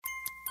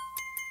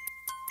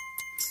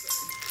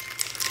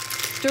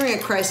During a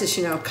crisis,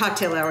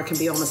 cocktail hour can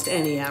be almost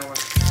any hour.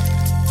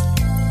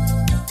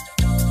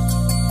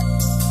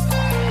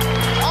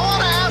 I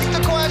want to ask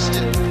the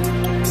question.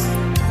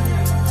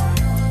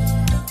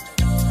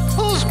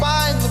 Who's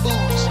buying the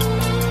booze?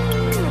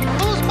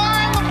 Who's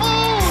buying the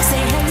booze?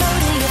 Say hello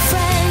to your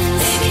friends.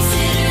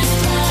 Babysitter's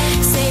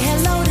Club. Say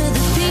hello to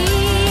the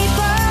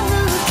people who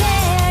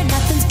care.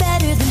 Nothing's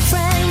better than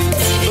friends.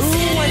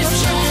 Ooh, I love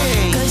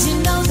champagne. 'Cause you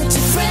know that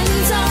your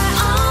friends are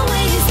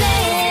always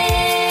there.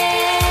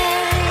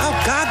 Oh,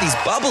 God, these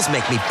bubbles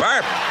make me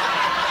burp.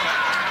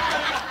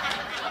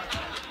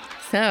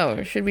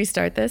 So, should we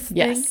start this thing?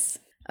 Yes.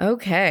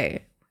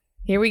 Okay.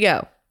 Here we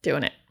go.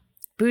 Doing it.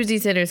 Boozy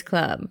Sitters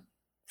Club,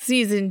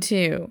 Season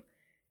 2,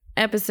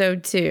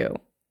 Episode 2.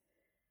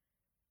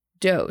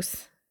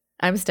 Dose.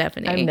 I'm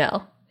Stephanie. I'm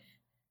Nell.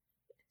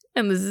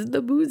 And this is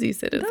the Boozy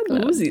Sitters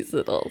Club. Boozy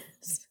Sittles.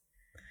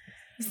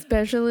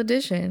 Special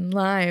edition,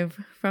 live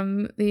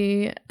from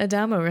the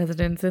Adamo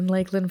residence in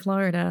Lakeland,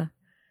 Florida.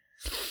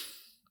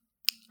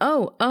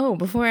 Oh,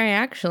 before I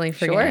actually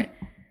forget. Sure.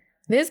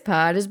 This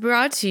pod is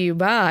brought to you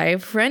by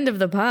friend of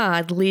the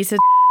pod, Lisa.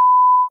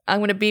 I'm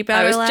going to beep out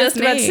I her was last just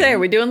about to name. say, are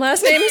we doing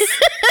last names?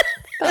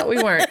 Thought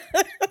we weren't.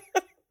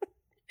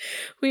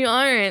 We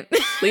aren't.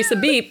 Lisa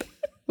Beep,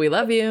 we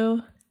love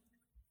you.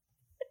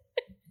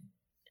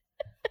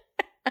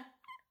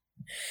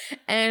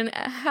 And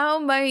how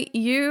might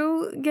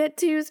you get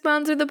to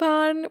sponsor the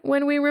pod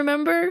when we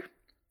remember?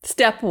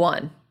 Step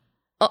 1.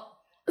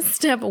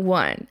 Step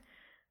 1,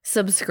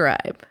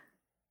 subscribe.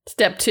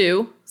 Step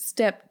 2,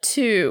 Step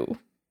 2,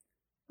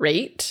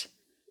 rate.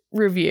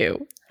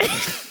 review.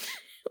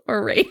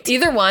 Or rate.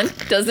 Either one,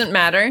 doesn't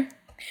matter.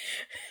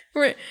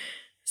 Right.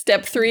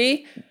 Step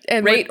 3,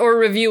 And rate or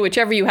review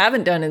whichever you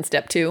haven't done in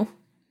step 2.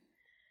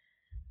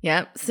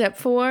 Yep. Step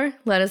 4,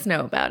 let us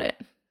know about it.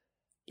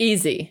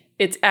 Easy.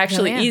 It's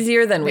actually Oh, yeah.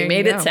 easier than we There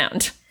made you it go.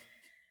 sound.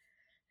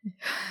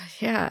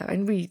 Yeah,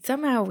 and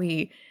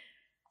we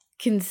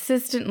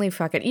consistently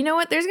fuck it. You know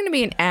what? There's going to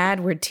be an ad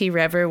where T.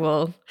 Rever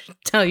will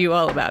tell you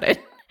all about it.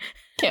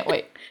 Can't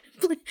wait.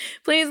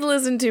 Please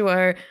listen to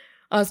our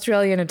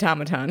Australian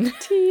automaton.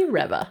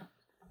 T-Reva.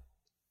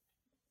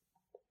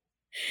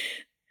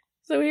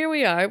 So here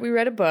we are. We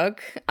read a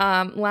book.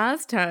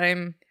 Last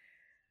time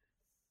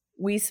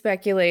we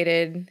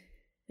speculated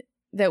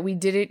that we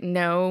didn't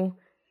know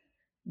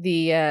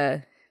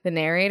the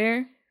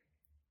narrator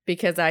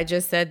because I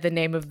just said the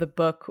name of the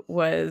book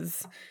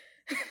was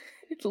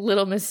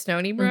Little Miss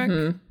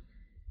Stonybrook.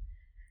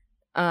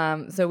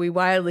 Mm-hmm. So we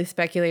wildly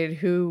speculated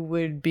who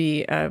would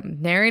be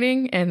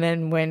narrating, and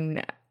then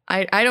when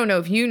I don't know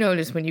if you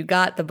noticed when you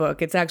got the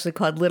book, it's actually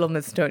called Little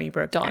Miss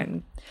Stonybrook.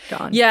 Dawn.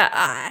 Dawn. Yeah,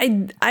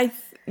 I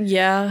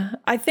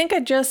think I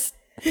just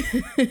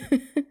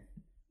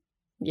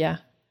yeah.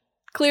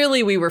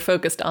 Clearly we were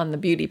focused on the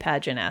beauty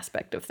pageant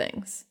aspect of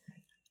things.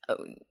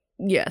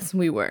 Yes,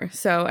 we were.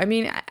 So I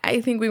mean,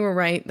 I think we were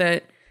right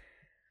that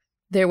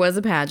there was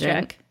a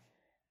pageant. Check.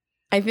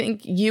 I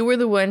think you were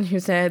the one who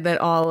said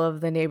that all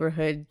of the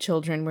neighborhood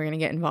children were going to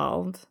get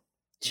involved.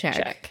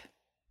 Check.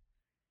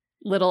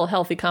 Little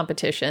healthy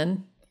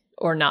competition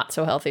or not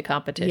so healthy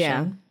competition.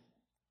 Yeah.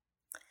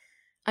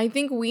 I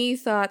think we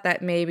thought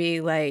that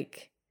maybe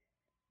like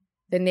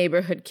the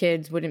neighborhood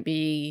kids wouldn't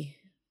be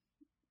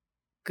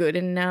good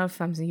enough.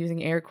 I'm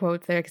using air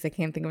quotes there because I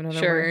can't think of another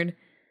Sure. word.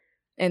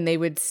 And they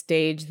would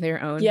stage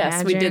their own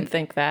Yes, we did pageant.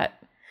 think that.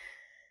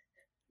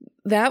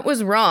 That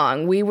was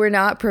wrong. We were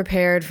not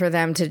prepared for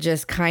them to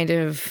just kind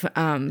of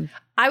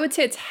I would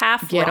say it's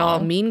half get wrong. all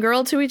mean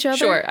girl to each other.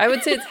 Sure, I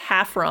would say it's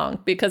half wrong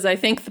because I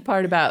think the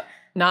part about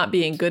not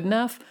being good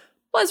enough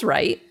was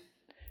right.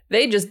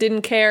 They just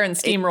didn't care and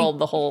steamrolled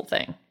the whole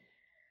thing.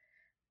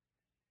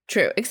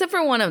 True. Except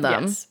for one of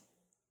them. Yes.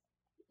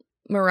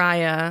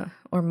 Mariah.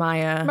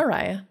 Mariah.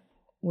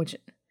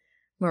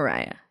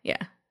 Mariah, yeah.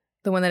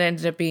 The one that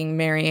ended up being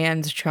Mary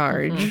Ann's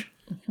charge.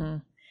 Mm-hmm.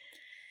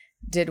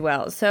 Did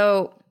well.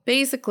 So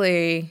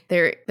basically,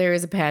 there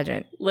is a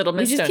pageant. Little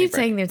Miss We just Stonybrook. keep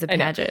saying there's a I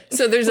know. pageant.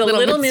 So there's a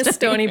Little Miss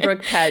Stonybrook.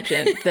 Stonybrook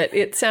pageant that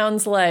it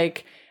sounds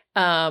like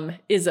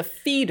is a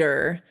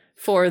feeder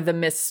for the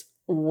Miss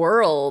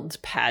World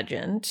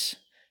pageant.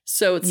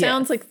 So it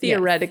sounds like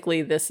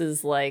theoretically this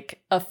is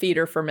like a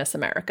feeder for Miss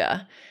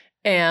America.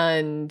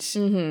 And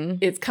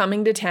it's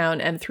coming to town,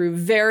 and through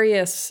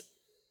various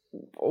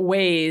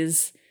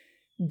ways,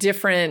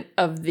 different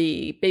of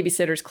the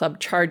Babysitters Club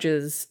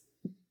charges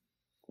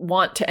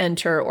want to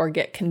enter or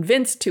get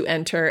convinced to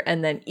enter,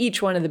 and then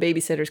each one of the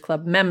Babysitters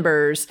Club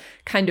members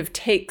kind of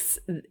takes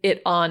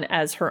it on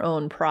as her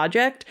own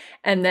project.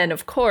 And then,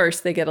 of course,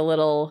 they get a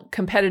little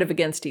competitive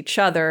against each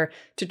other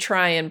to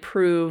try and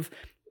prove,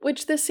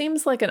 which this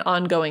seems like an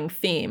ongoing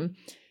theme.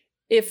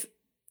 If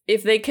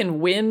they can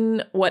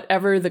win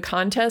whatever the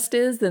contest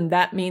is, then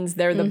that means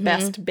they're the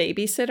best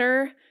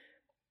babysitter.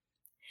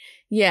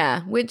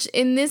 Yeah, which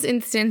in this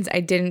instance,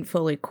 I didn't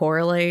fully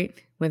correlate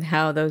with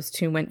how those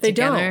two went They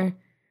together. don't.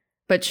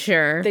 But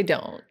sure. They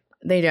don't.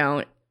 They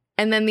don't.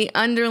 And then the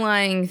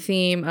underlying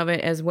theme of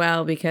it as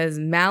well, because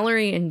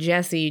Mallory and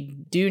Jesse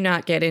do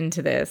not get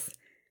into this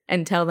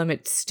and tell them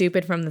it's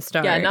stupid from the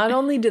start. Yeah, not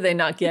only do they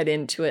not get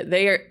into it,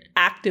 they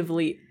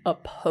actively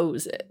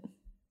oppose it.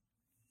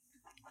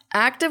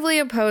 Actively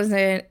oppose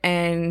it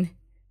and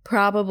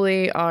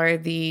probably are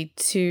the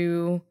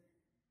two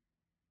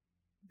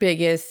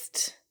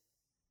biggest.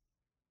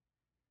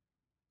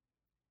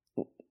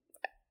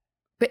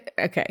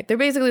 Okay, they're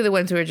basically the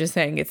ones who are just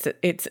saying it's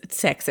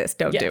sexist.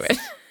 Don't do it.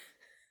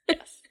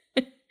 Yes.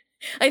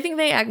 I think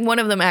one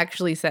of them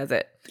actually says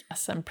it.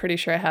 Yes, I'm pretty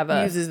sure I have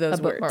uses those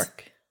a words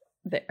bookmark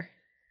there.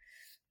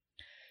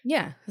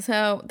 Yeah,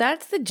 so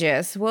that's the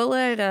gist. We'll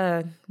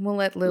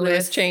let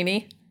Lewis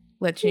Cheney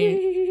let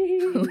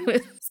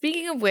you.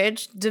 Speaking of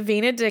which,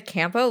 Davina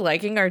DeCampo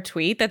liking our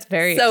tweet. That's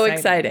very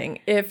exciting.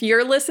 If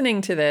you're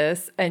listening to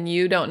this and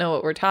you don't know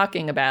what we're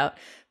talking about,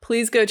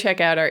 please go check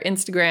out our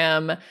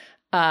Instagram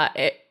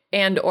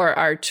and or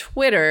our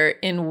Twitter,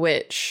 in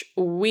which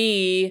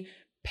we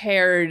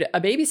paired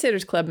a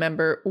Babysitters Club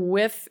member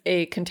with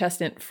a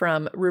contestant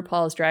from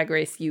RuPaul's Drag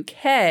Race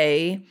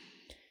UK,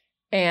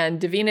 and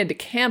Davina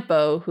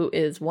DeCampo, who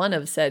is one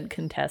of said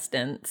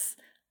contestants,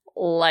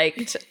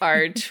 liked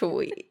our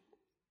tweet.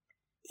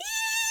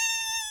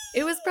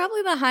 It was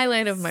probably the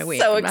highlight of my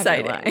week. So I'm not gonna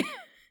exciting. lie.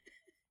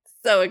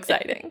 So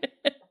exciting.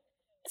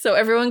 So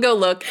everyone go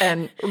look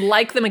and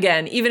like them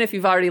again, even if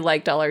you've already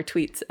liked all our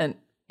tweets and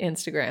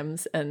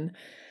Instagrams, and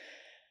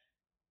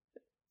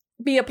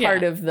be a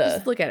part of the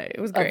just look at it.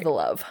 It was great. Of the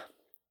love.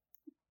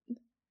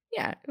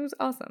 Yeah, it was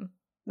awesome.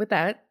 With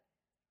that,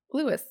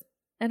 Lewis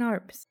and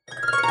Arbs.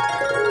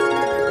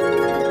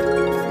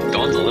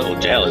 Dawn's a little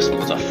jealous it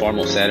was a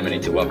formal ceremony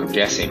to welcome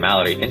Jessie and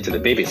Mallory into the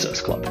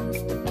Babysitters Club.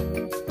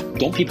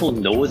 Don't people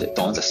know that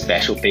Dawn's a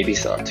special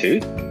babysitter too?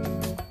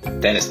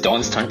 Then it's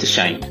Dawn's turn to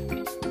shine.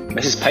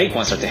 Mrs. Pike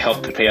wants her to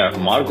help prepare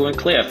Margot and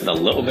Claire for the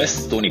Little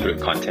Miss Stonybrook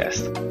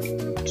contest.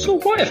 So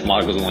what if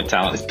Margot's only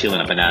talent is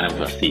peeling a banana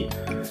with her feet?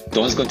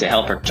 Dawn's going to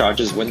help her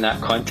charges win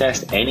that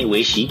contest any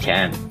way she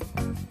can.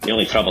 The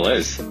only trouble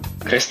is,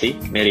 Christy,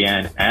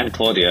 Marianne and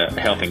Claudia are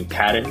helping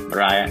Karen,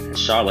 Mariah and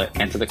Charlotte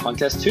enter the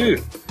contest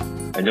too.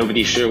 And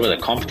nobody's sure where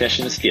the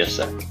competition is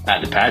fiercer,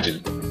 at the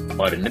pageant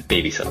or in the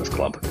Babysitters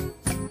Club.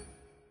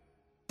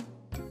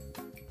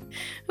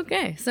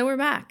 Okay, so we're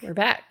back. We're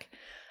back.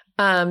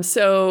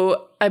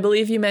 So I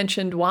believe you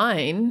mentioned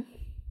wine.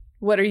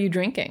 What are you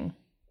drinking?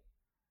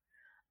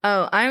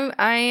 Oh,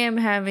 I am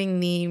having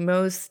the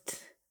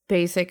most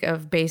basic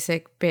of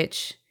basic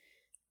bitch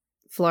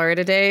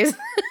Florida days.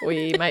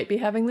 We might be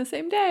having the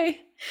same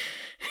day.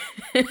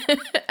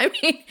 I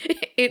mean,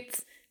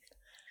 it's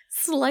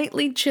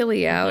slightly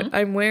chilly out. Mm-hmm.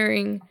 I'm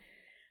wearing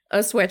a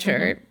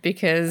sweatshirt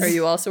because... Are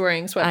you also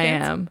wearing sweatpants? I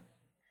am.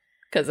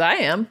 Because I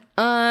am.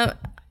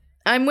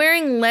 I'm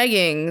wearing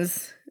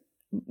leggings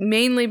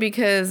mainly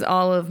because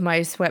all of my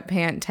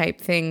sweatpant type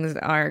things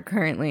are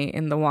currently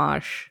in the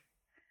wash.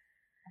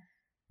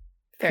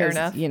 Fair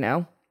enough. You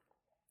know,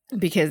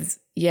 because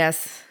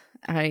yes,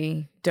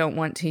 I don't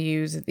want to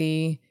use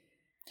the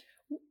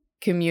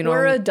communal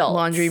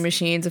laundry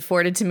machines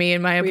afforded to me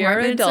in my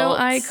apartment. So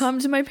I come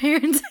to my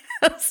parents'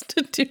 house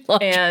to do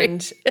laundry.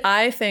 And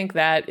I think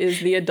that is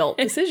the adult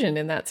decision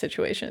in that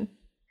situation.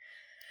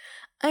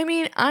 I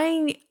mean,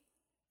 I,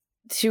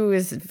 to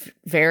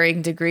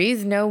varying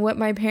degrees, know what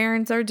my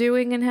parents are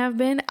doing and have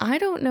been. I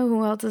don't know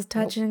who else is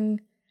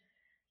touching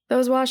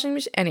those washing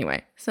machines.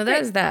 Anyway, so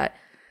there's that.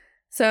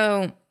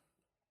 So,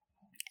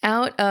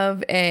 out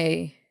of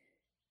a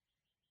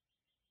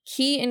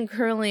Key and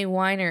Curly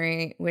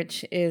Winery,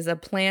 which is a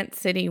Plant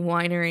City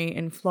winery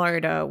in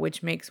Florida,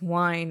 which makes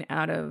wine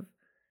out of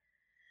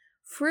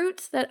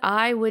fruits that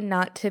I would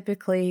not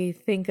typically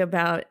think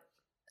about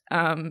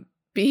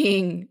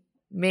being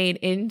made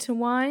into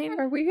wine.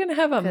 Are we going to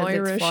have a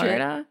Moira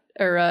Florida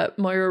or a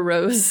Moira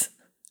Rose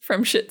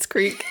from Schitt's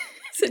Creek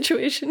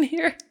situation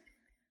here?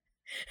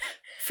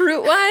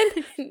 Fruit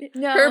wine?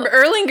 No. Herb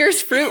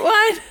Erlinger's fruit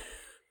wine?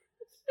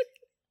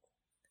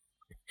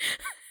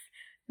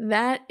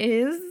 That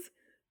is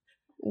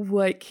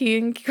what Key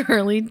and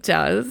Curly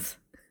does.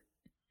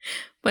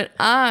 But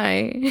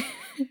I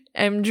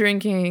am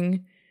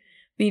drinking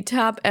the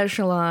top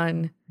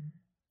echelon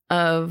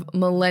of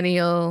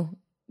millennial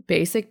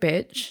basic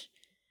bitch,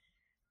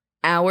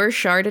 our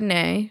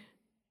Chardonnay,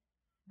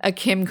 a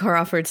Kim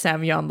Crawford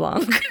Sauvignon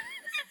Blanc.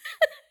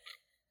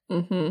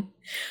 Mm-hmm.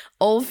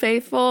 Old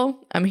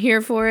Faithful, I'm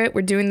here for it.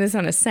 We're doing this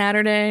on a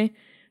Saturday,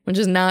 which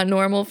is not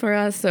normal for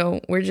us.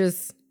 So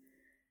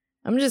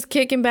I'm just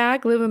kicking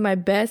back, living my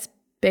best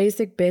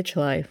basic bitch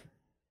life.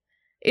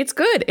 It's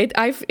good.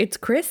 It's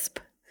crisp.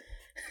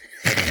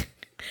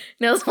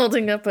 Nell's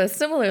holding up a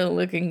similar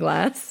looking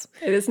glass.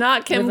 It is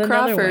not Kim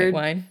Crawford.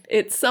 Wine.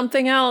 It's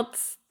something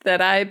else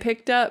that I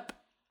picked up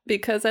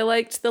because I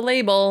liked the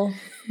label.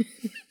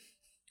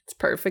 It's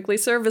perfectly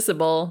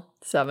serviceable.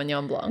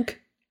 Sauvignon Blanc.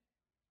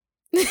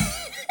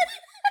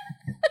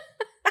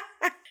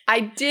 I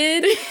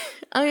did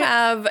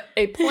have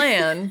a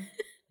plan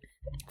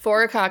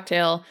for a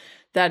cocktail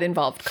that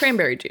involved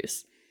cranberry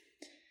juice.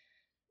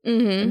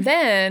 Mm-hmm.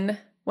 Then,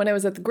 when I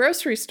was at the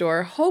grocery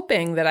store,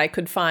 hoping that I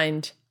could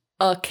find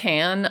a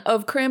can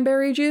of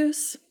cranberry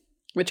juice,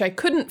 which I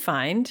couldn't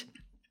find.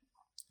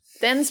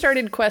 Then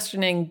started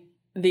questioning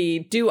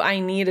do I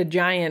need a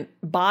giant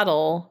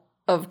bottle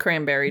of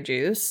cranberry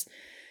juice?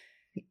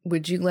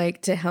 Would you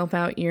like to help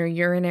out your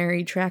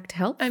urinary tract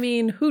health? I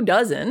mean, who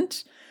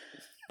doesn't?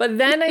 But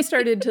then I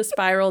started to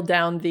spiral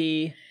down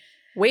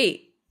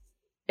wait,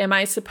 am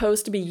I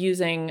supposed to be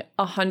using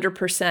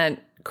 100%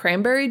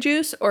 cranberry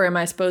juice, or am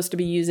I supposed to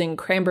be using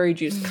cranberry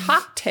juice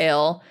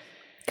cocktail?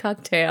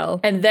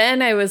 And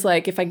then I was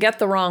like, if I get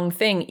the wrong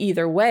thing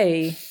either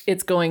way,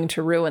 it's going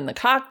to ruin the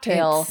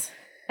cocktail.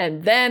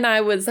 And then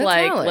I was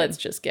like, valid. Let's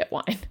just get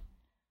wine.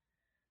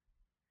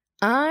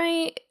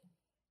 I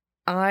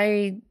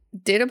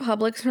did a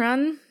Publix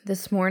run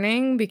this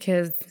morning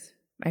because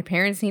my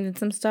parents needed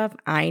some stuff.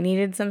 I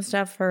needed some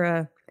stuff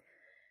for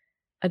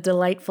a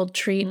delightful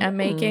treat I'm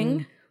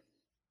making.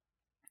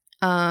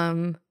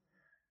 And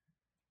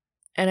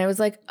I was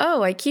like,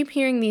 oh, I keep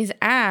hearing these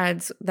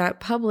ads that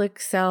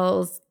Publix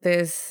sells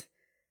this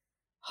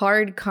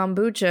hard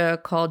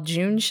kombucha called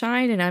June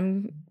Shine, and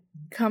I'm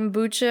hard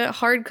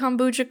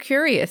kombucha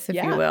curious, if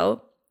you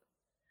will.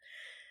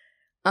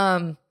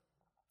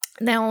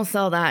 They will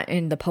sell that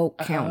in the Polk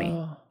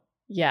County.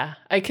 Yeah,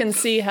 I can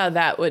see how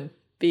that would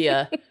be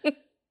a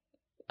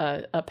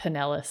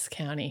Pinellas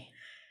County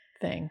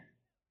thing.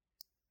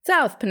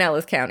 South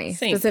Pinellas County,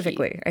 St.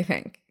 specifically, Pete. I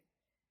think.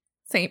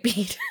 St.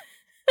 Pete.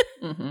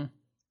 Mm-hmm.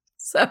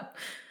 So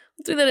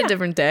we'll do that a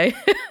different day.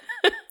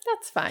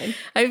 That's fine.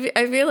 I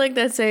feel like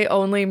that's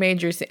only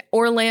major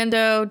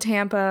Orlando,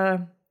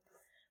 Tampa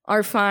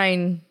are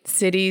fine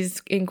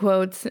cities, in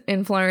quotes,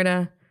 in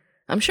Florida.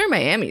 I'm sure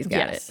Miami's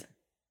got it.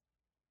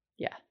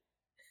 Yeah.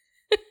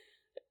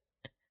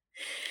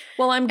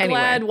 Well, I'm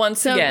glad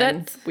once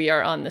again we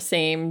are on the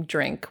same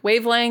drink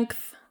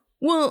wavelength.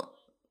 Well,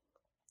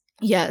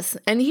 yes.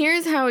 And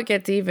here's how it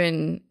gets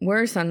even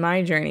worse on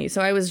my journey.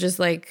 So I was just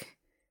like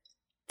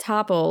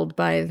toppled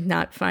by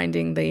not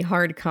finding the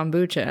hard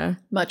kombucha.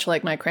 Much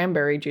like my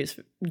cranberry juice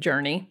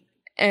journey.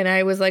 And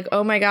I was like,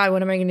 oh my God,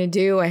 what am I going to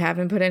do? I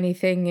haven't put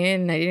anything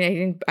in. I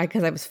didn't,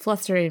 because I was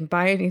flustered. I didn't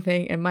buy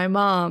anything. And my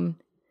mom,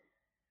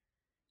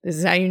 this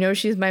is how you know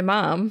she's my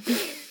mom.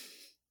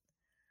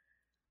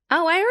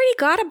 Oh, I already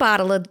got a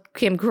bottle of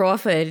Kim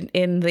Crawford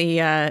in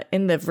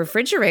the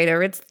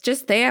refrigerator. It's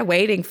just there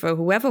waiting for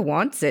whoever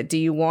wants it. Do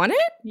you want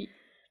it?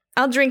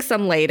 I'll drink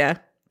some later.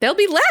 They'll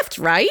be left,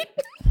 right?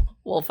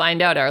 We'll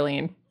find out,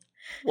 Arlene.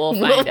 We'll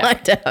find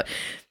out.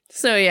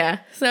 So, yeah.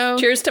 So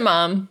cheers to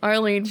Mom.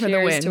 Arlene for the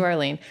win. Cheers to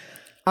Arlene.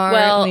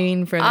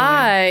 Arlene for the win.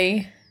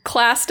 I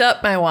classed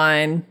up my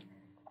wine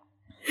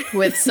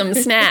with some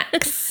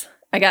snacks.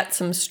 I got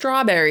some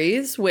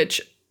strawberries,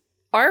 which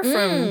are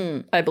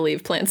from, I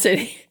believe, Plant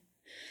City.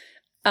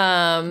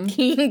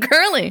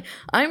 Curly.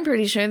 I'm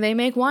pretty sure they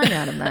make wine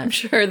out of that. I'm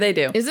sure they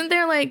do. Isn't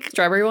there like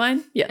strawberry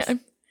wine? Yes.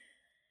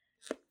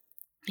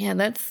 Yeah,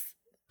 that's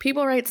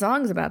people write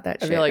songs about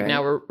that shit. I feel like right?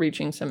 now we're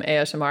reaching some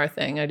ASMR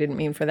thing. I didn't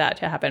mean for that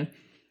to happen.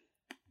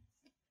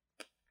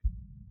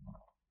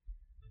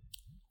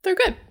 They're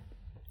good.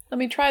 Let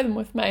me try them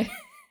with my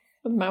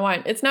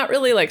wine. It's not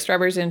really like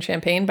strawberries and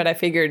champagne, but I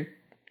figured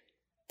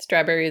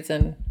strawberries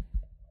and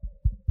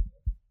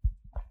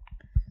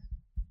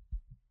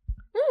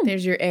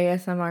There's your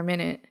ASMR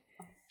minute.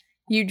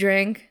 You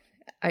drink,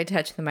 I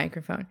touch the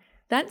microphone.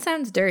 That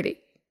sounds dirty.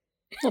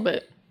 A little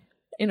bit.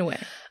 In a way.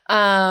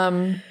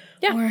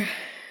 Yeah.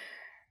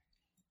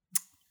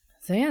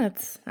 So yeah,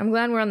 I'm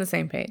glad we're on the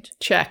same page.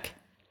 Check.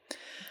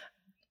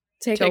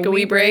 Take a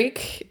wee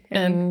break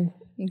and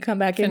come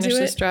back finish into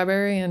the it.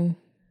 strawberry and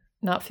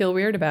not feel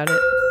weird about it.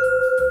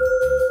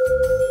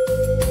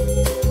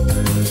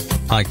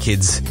 Hi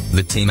kids,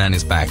 the T-Man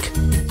is back.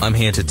 I'm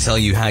here to tell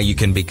you how you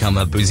can become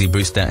a Boozy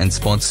Booster and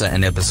sponsor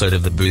an episode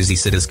of the Boozy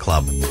Sitters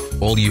Club.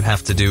 All you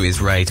have to do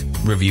is rate,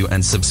 review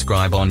and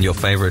subscribe on your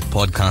favorite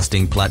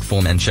podcasting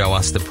platform and show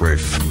us the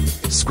proof.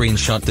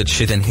 Screenshot that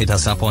shit and hit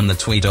us up on the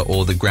Twitter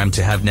or the gram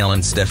to have Nell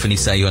and Stephanie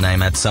say your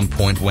name at some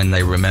point when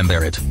they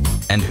remember it.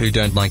 And who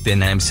don't like their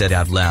name said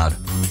out loud.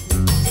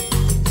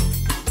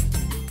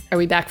 Are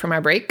we back from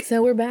our break?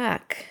 So we're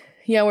back.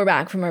 Yeah, we're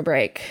back from our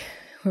break.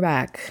 We're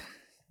back.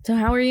 So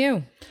how are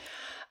you?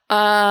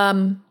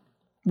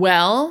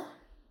 Well,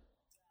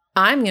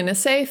 I'm going to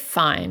say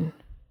fine.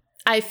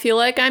 I feel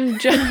like I'm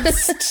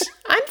just,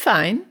 I'm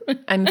fine.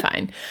 I'm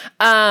fine.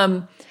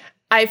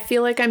 I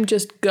feel like I'm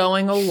just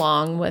going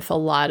along with a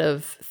lot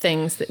of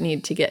things that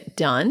need to get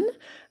done.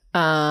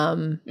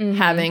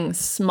 Having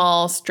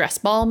small stress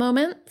ball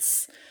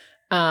moments.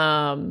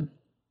 Freaking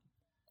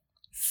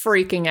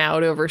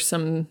out over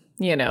some,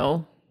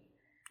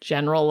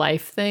 general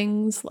life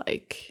things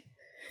like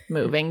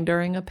moving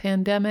during a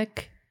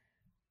pandemic.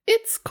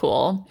 It's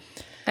cool.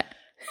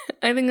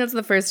 I think that's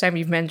the first time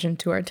you've mentioned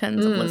to our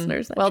tens of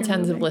listeners. That Well, you're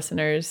tens moving. of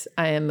listeners,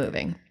 I am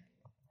moving.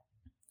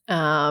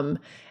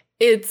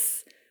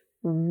 It's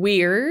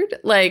weird.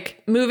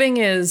 Like, moving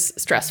is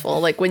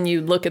stressful. Like, when you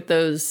look at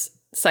those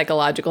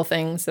psychological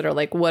things that are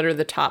like, what are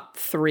the top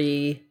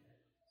 3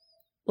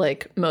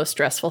 like most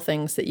stressful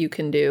things that you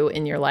can do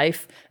in your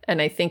life?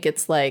 And I think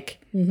it's like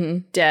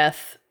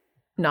death,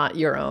 not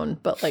your own,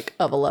 but like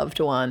of a loved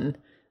one,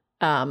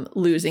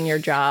 losing your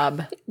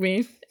job.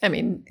 I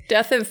mean,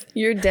 death of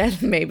Your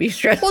death may be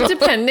stressful. well,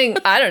 depending,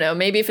 I don't know,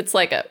 maybe if it's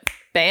like a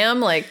bam,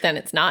 like then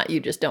it's not, you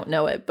just don't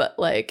know it. But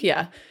like,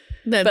 yeah.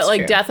 That's but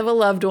like true. death of a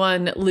loved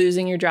one,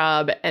 losing your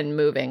job, and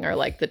moving are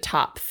like the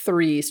top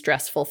 3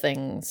 stressful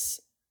things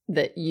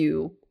that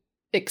you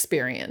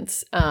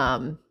experience.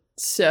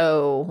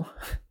 So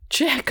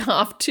check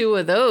off 2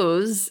 of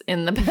those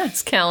in the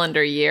past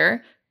calendar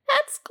year.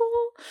 That's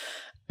cool.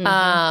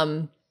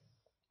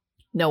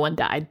 No one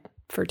died,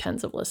 for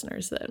tens of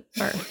listeners that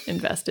are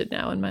invested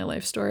now in my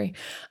life story.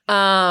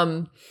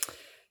 So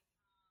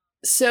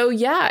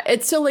yeah,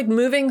 it's so like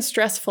moving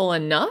stressful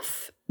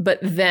enough, but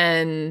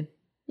then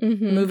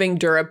moving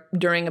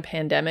during a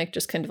pandemic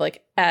just kind of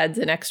like adds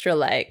an extra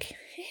like,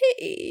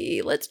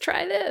 hey, let's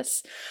try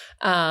this.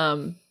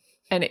 And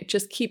it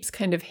just keeps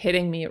kind of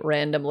hitting me at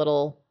random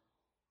little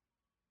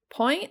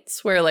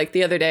points where like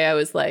the other day I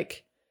was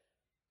like,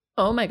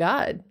 oh my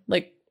God,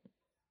 like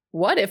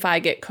what if I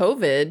get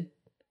COVID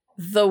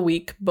the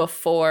week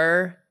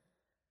before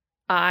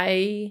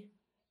I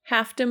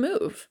have to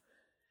move?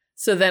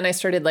 So then I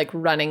started like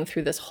running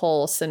through this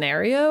whole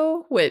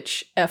scenario,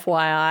 which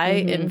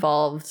FYI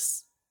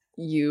involves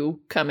you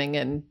coming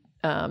and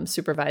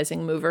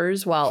supervising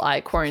movers while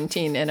I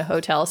quarantine in a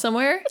hotel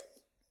somewhere.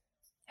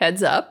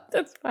 Heads up.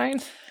 That's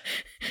fine.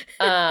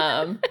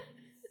 I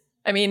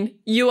mean,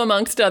 you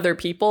amongst other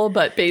people,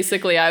 but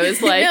basically I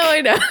was like, No,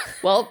 I know.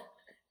 well,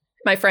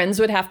 my friends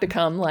would have to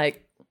come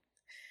like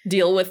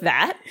deal with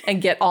that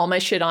and get all my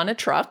shit on a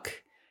truck.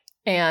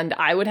 And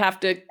I would have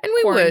to. And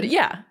we would.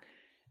 Yeah.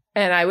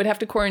 And I would have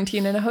to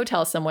quarantine in a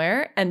hotel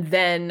somewhere. And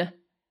then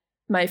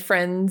my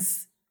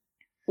friends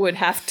would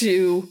have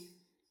to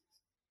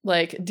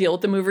like deal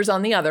with the movers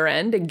on the other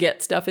end and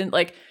get stuff in.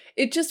 Like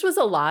it just was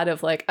a lot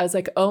of like, I was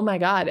like, oh my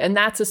God. And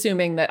that's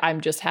assuming that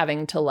I'm just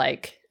having to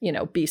like, you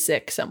know, be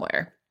sick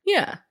somewhere.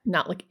 Yeah.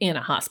 Not like in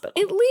a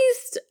hospital. At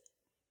least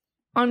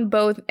on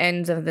both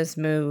ends of this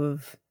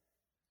move,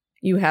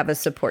 you have a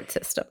support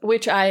system.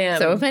 Which I am.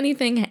 So if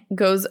anything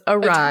goes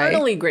awry.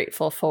 Eternally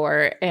grateful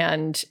for.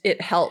 And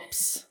it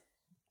helps.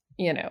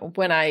 You know,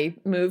 when I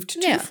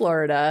moved to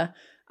Florida,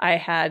 I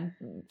had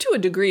to a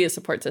degree a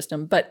support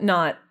system, but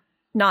not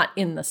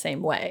in the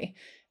same way.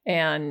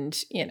 And,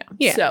 you know,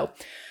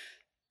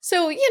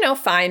 so, you know,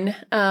 fine.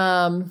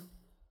 As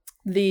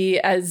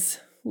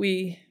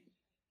we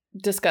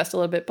discussed a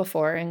little bit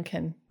before and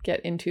can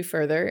get into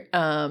further,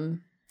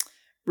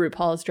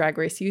 RuPaul's Drag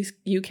Race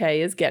UK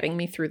is getting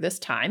me through this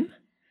time.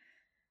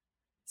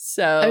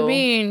 So I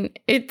mean,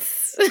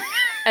 it's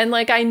and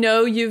like I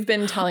know you've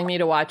been telling me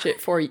to watch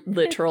it for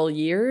literal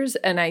years,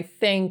 and I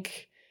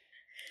think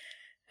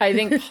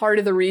part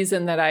of the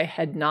reason that I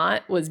had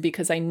not was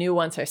because I knew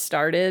once I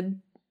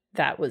started,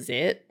 that was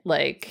it.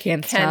 Like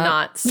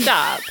cannot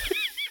stop.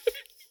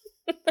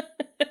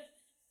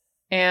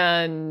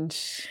 And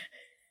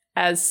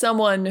as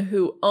someone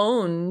who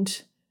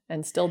owned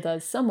and still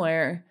does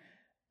somewhere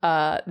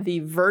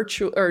the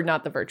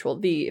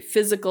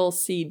physical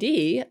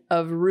CD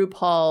of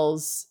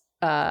RuPaul's,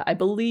 I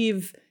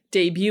believe,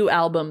 debut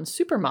album,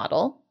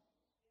 Supermodel,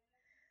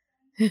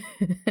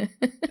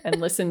 and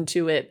listened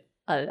to it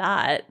a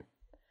lot.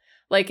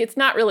 Like, it's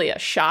not really a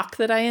shock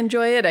that I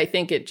enjoy it. I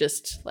think it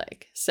just,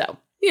 like, so.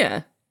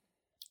 Yeah.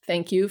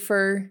 Thank you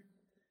for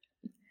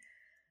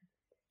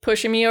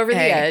pushing me over the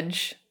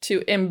edge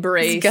to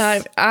embrace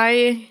God,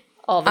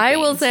 all the I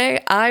things. will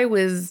say I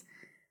was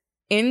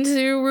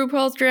into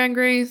RuPaul's Drag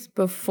Race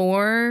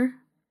before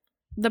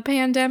the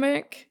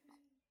pandemic,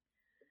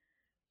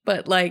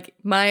 but like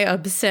my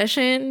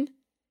obsession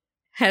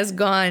has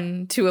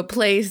gone to a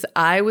place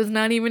I was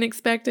not even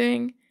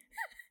expecting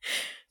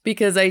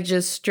because I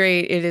just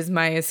it is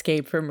my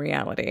escape from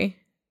reality.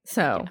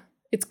 So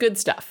it's good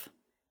stuff.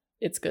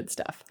 It's good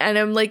stuff. And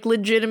I'm like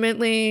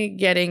legitimately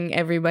getting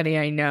everybody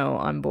I know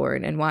on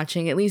board and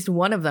watching at least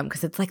one of them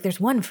because it's like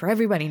there's one for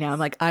everybody now. I'm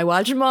like, I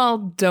watch them all.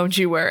 Don't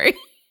you worry.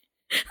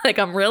 Like,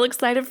 I'm real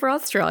excited for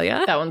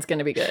Australia. That one's going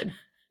to be good.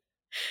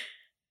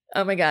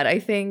 Oh my God. I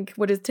think,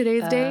 what is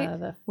today's date?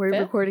 We're 5th?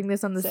 recording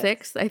this on the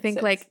 6th. I think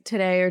 6th. like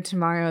today or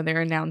tomorrow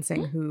they're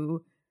announcing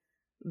who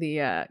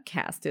the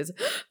cast is.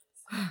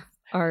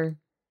 Our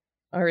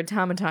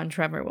automaton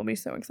Trevor will be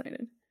so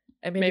excited.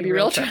 And maybe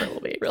real Trevor will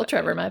be excited. Real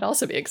Trevor might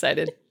also be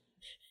excited.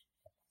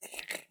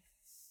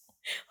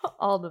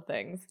 All the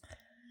things.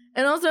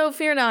 And also,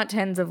 fear not,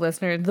 tens of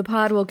listeners, the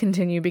pod will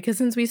continue because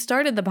since we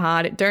started the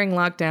pod during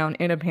lockdown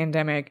in a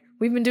pandemic,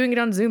 we've been doing it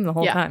on Zoom the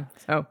whole time.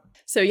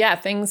 So yeah,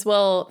 things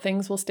will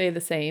stay the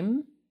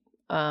same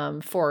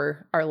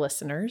for our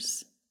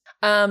listeners.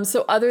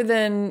 So other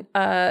than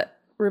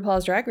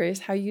RuPaul's Drag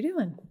Race, how you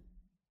doing?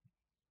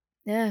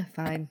 Yeah,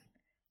 fine.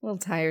 A little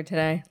tired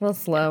today. A little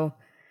slow.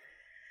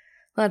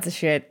 Lots of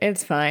shit.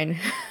 It's fine.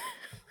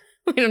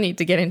 We don't need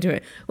to get into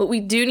it. What we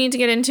do need to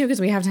get into,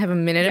 because we have to have a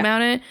minute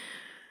about it,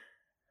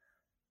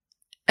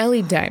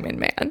 Ellie Diamond,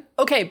 man.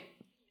 Okay.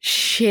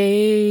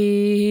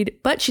 Shade.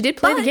 But she did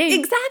play the game.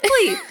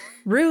 Exactly.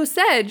 Rue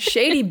said,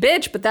 shady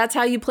bitch, but that's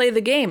how you play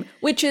the game.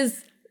 Which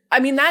is I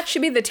mean, that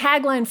should be the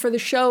tagline for the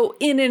show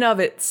in and of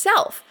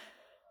itself.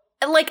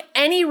 Like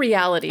any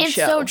reality show. It's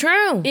so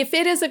true. If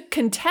it is a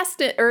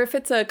contestant or if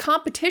it's a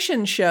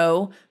competition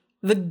show,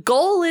 the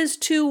goal is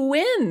to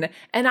win.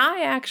 And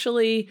I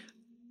actually,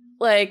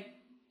 like,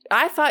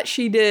 I thought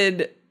she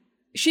did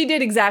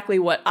exactly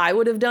what I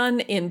would have done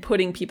in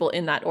putting people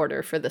in that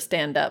order for the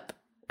stand-up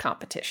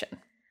competition.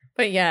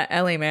 But yeah,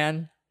 Ellie,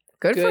 man.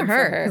 Good for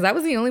her. Because that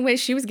was the only way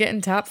she was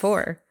getting top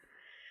 4.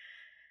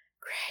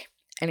 Great.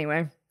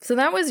 Anyway, so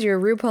that was your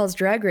RuPaul's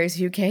Drag Race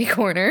UK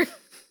corner.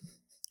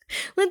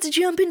 Let's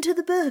jump into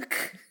the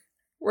book.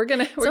 We're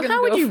gonna how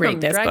go would you from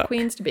rate this drag book?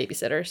 queens to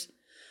babysitters.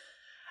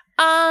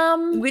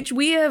 Which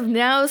we have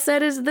now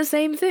said is the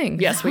same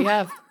thing. Yes, we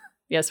have.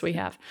 Yes, we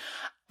have.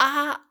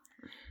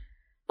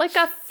 Like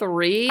a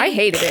 3. I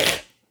hated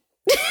it.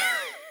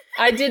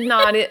 I did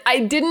not. I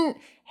didn't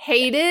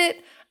hate it.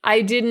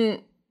 I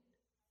didn't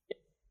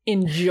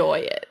enjoy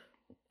it.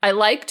 I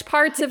liked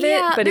parts of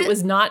it, but it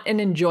was not an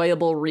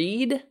enjoyable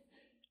read.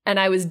 And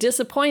I was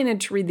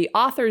disappointed to read the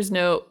author's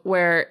note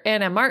where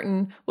Anna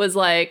Martin was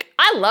like,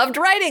 I loved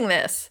writing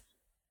this.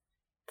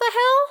 The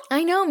hell?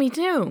 I know, me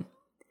too.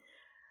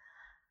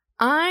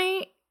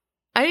 I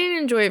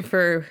didn't enjoy it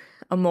for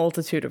a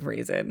multitude of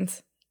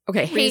reasons.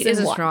 Okay, hate is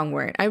a strong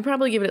word. I'd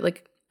probably give it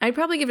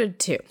a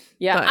 2.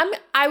 Yeah,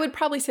 I would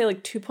probably say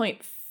like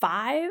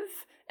 2.5.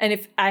 And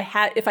if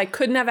I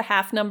couldn't have a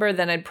half number,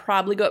 then I'd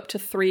probably go up to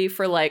 3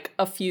 for like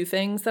a few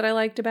things that I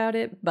liked about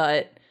it.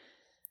 But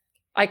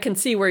I can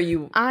see where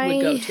you would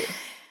go to.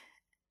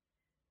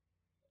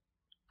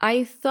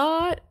 I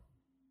thought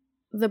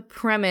the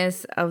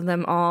premise of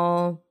them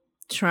all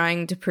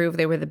trying to prove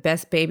they were the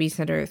best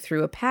babysitter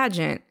through a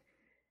pageant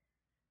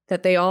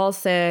that they all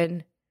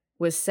said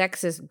was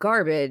sexist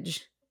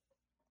garbage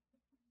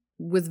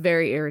was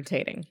very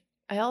irritating.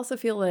 I also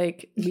feel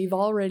like we've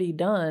already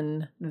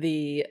done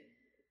the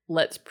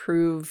let's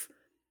prove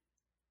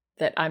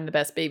that I'm the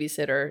best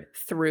babysitter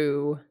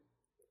through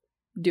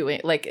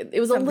doing, like, it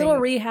was a little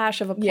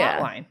rehash of a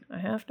plot line, I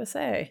have to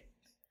say.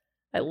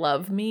 I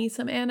love me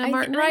some Anna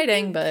Martin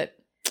writing, but...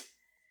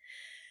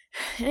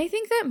 And I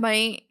think that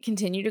might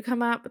continue to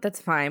come up, but that's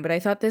fine. But I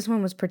thought this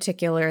one was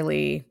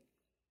particularly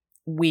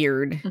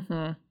weird.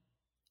 Mm-hmm.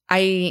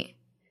 I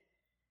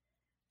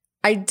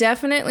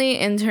definitely,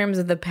 in terms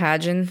of the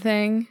pageant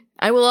thing,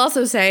 I will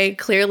also say,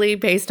 clearly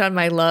based on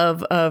my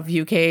love of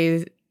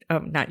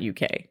not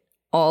UK,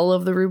 all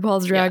of the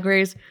RuPaul's Drag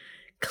Race,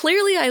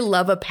 clearly I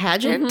love a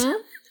pageant.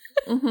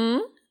 Mm-hmm. Mm-hmm.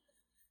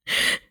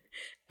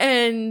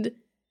 And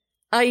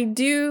I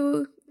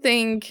do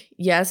think,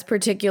 yes,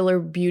 particular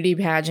beauty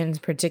pageants,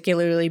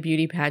 particularly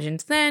beauty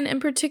pageants then,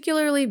 and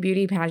particularly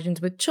beauty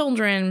pageants with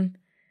children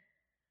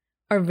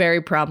are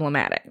very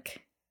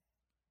problematic.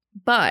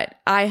 But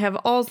I have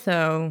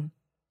also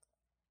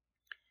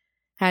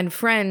had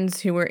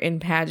friends who were in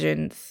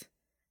pageants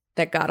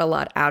that got a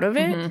lot out of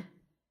it. Mm-hmm.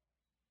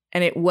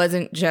 And it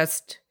wasn't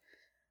just,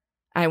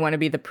 I want to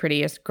be the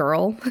prettiest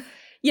girl.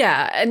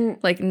 Yeah. And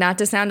like, not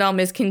to sound all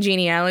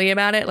miscongeniality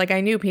about it. Like,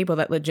 I knew people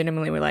that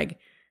legitimately were like,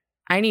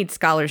 I need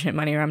scholarship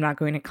money or I'm not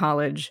going to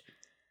college.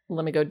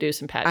 Let me go do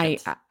some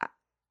pageants.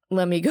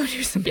 Let me go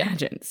do some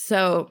pageants.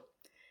 So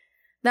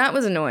that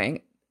was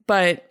annoying.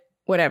 But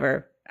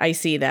whatever. I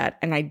see that.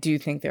 And I do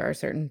think there are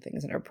certain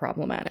things that are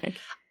problematic.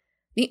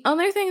 The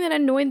other thing that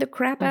annoyed the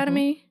crap out of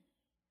me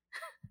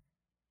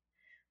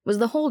was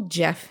the whole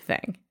Jeff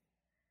thing.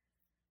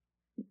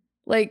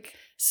 Like,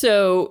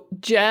 so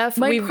Jeff,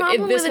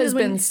 this has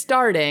been when...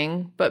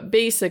 starting, but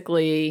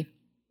basically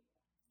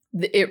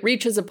it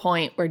reaches a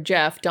point where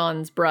Jeff,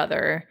 Dawn's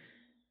brother,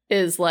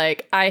 is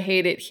like, I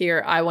hate it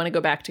here. I want to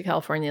go back to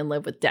California and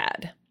live with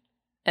Dad.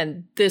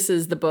 And this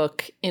is the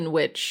book in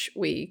which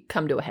we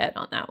come to a head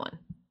on that one.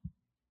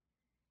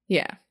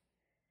 Yeah.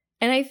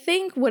 And I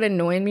think what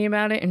annoyed me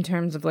about it in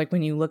terms of like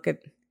when you look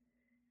at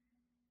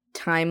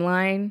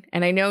timeline,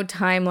 and I know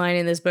timeline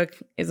in this book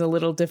is a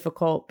little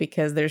difficult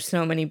because there's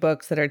so many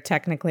books that are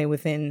technically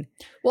within.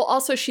 Well,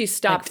 also she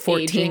stopped like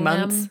 14 aging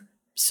months. Them.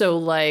 So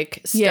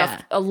like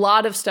stuff, a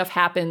lot of stuff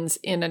happens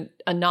in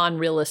a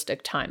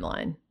non-realistic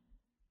timeline.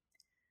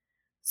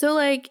 So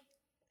like,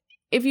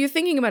 if you're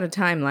thinking about a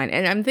timeline,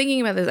 and I'm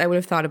thinking about this, I would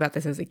have thought about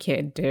this as a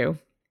kid too.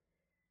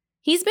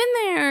 He's been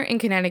there in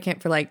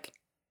Connecticut for like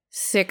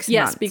 6 months.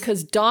 Yes,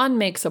 because Dawn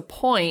makes a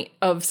point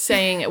of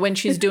saying, when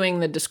she's doing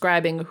the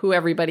describing who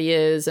everybody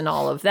is and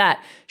all of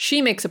that,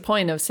 she makes a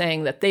point of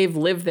saying that they've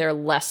lived there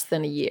less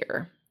than a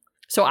year.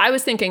 So I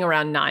was thinking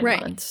around 9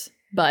 months,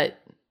 but...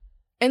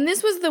 And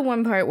this was the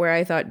one part where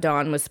I thought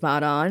Dawn was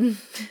spot on,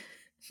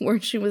 where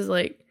she was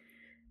like,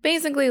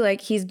 basically like,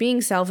 he's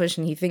being selfish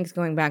and he thinks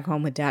going back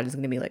home with Dad is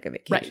going to be like a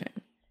vacation.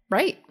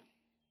 Right.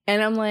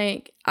 And I'm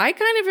like, I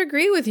kind of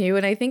agree with you.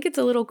 And I think it's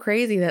a little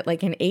crazy that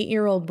like an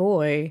 8-year-old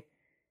boy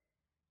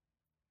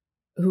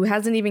who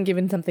hasn't even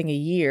given something a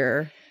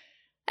year.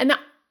 And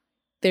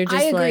they're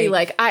just I agree.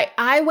 Like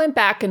I went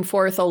back and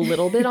forth a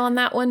little bit on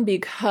that one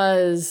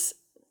because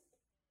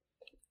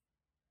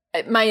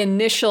my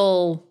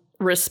initial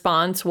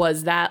response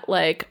was that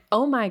like,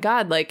 oh my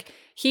God, like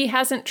he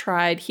hasn't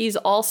tried. He's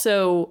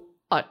also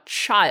a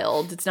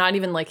child. It's not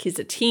even like he's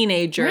a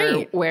teenager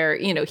Right. where,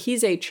 you know,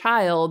 he's a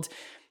child.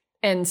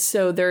 And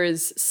so there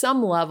is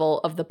some level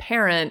of the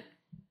parent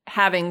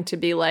having to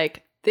be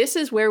like, this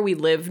is where we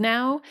live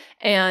now.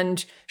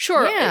 And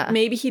sure, Yeah.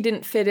 maybe he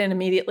didn't fit in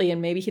immediately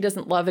and maybe he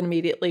doesn't love it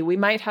immediately. We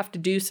might have to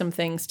do some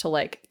things to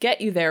like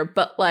get you there,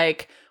 but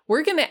like,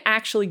 we're going to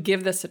actually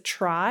give this a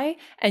try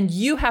and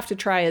you have to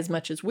try as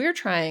much as we're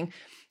trying.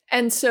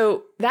 And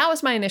so that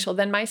was my initial.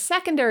 Then my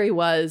secondary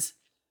was,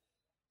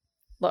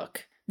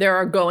 look, there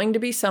are going to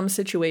be some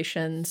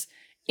situations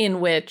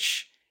in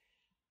which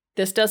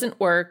this doesn't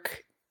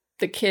work.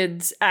 The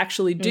kids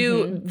actually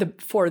do,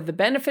 for the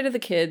benefit of the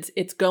kids,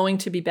 it's going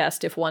to be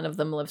best if one of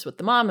them lives with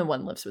the mom and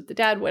one lives with the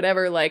dad,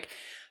 whatever. Like,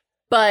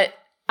 but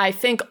I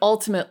think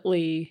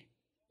ultimately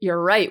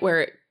you're right.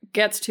 Where it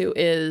gets to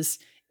is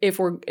if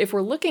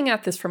we're looking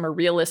at this from a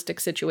realistic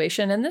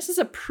situation, and this is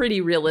a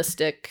pretty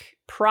realistic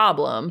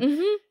problem,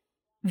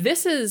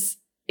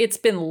 it's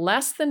been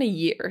less than a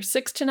year,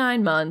 6 to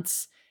 9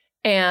 months,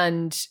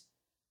 and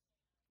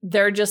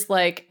they're just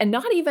like, and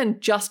not even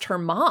just her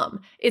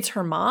mom. It's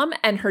her mom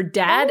and her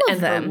dad All of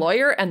and her them.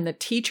 lawyer and the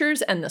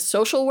teachers and the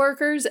social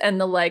workers and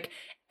the like,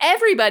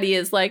 everybody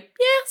is like,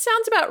 yeah,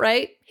 sounds about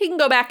right. He can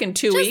go back in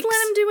 2 weeks. Just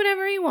let him do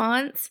whatever he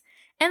wants.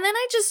 And then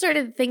I just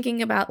started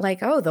thinking about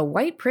like, oh, the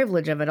white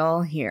privilege of it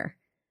all here.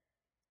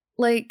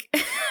 Like,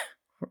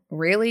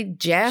 really,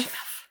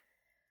 Jeff?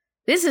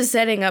 This is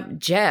setting up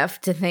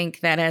Jeff to think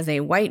that as a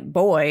white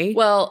boy,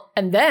 Well,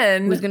 and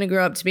then who's going to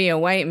grow up to be a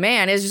white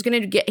man, is just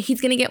going to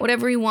get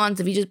whatever he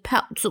wants if he just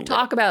pouts a little.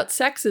 talk about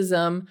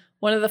sexism.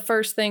 One of the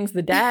first things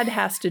the dad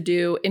has to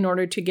do in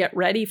order to get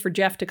ready for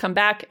Jeff to come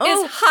back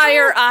is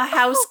hire a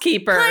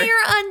housekeeper.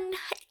 I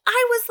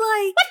was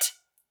like,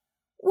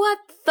 what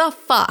the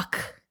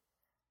fuck?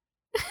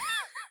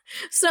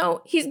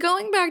 So he's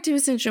going back to a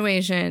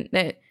situation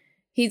that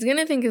he's going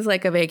to think is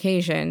like a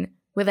vacation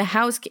with a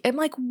house. I'm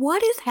like,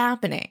 what is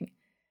happening?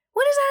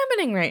 What is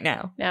happening right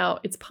now? Now,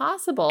 it's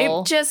possible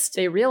It just,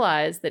 they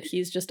realize that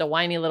he's just a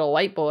whiny little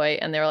white boy,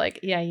 and they're like,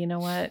 yeah, you know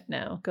what?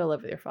 No, go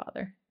live with your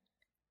father.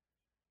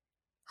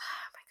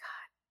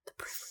 the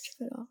privilege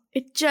of it all.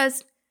 It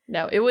just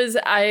No, it was,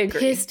 I agree.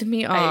 pissed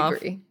me I off.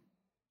 agree.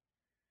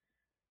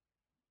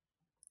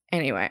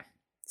 Anyway,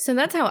 so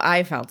that's how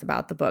I felt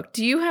about the book.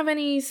 Do you have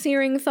any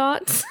searing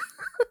thoughts?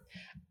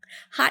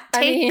 Hot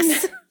I mean,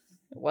 takes? it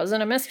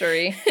wasn't a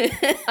mystery.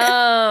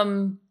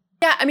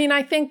 Yeah, I mean,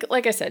 I think,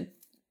 like I said,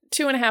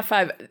 2.5,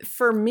 5.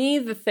 For me,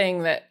 the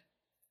thing that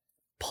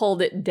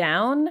pulled it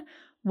down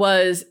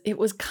was it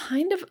was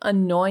kind of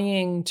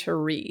annoying to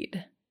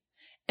read.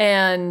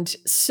 And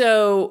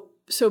so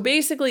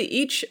basically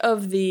each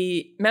of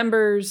the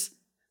members,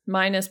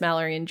 minus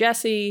Mallory and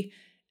Jesse,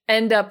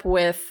 end up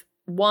with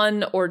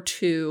 1 or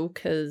 2,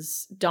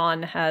 because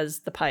Dawn has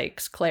the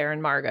Pikes, Claire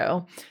and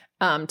Margot,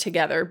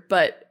 together.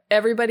 But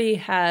everybody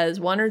has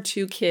 1 or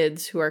 2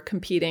 kids who are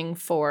competing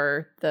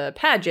for the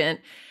pageant.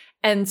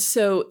 And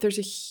so there's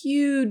a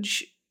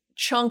huge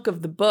chunk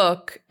of the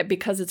book,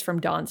 because it's from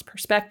Dawn's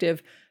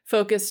perspective,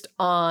 focused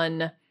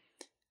on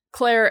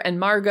Claire and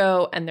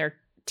Margot and their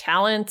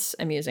talents.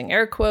 I'm using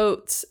air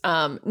quotes.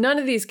 None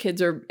of these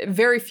kids, or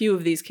very few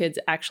of these kids,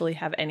 actually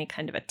have any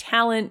kind of a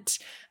talent,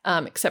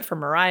 except for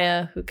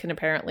Mariah, who can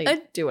apparently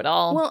do it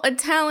all. Well, a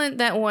talent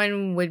that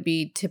one would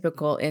be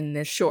typical in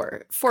this.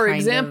 Sure. For kind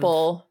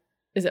example,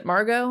 is it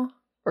Margot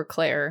or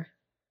Claire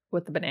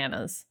with the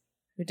bananas?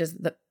 Who does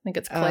the? I think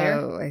it's Claire.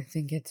 Oh, I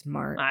think it's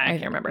Mark. I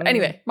can't remember.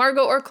 Anyway,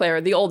 Margot or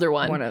Claire, the older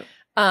one. One of,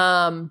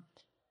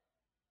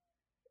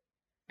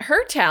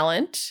 Her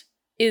talent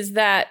is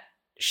that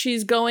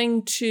she's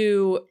going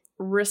to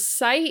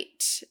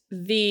recite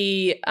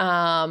the it's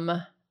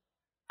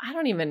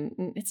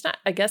not,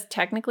 I guess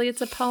technically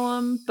it's a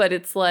poem, but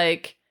it's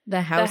like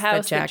the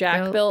house that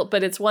Jack built.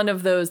 but it's one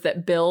of those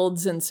that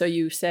builds, and so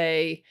you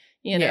say,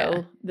 you know,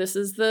 Yeah. this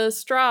is the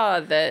straw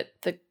that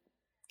the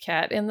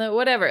cat in the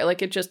whatever,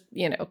 like it just,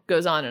 you know,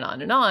 goes on and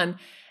on and on.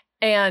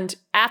 And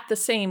at the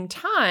same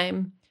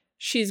time,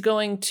 she's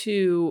going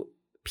to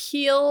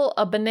peel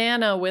a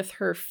banana with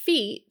her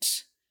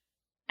feet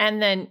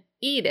and then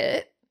eat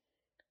it.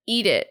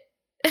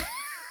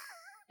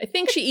 I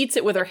think she eats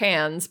it with her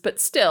hands, but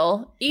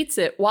still eats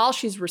it while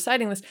she's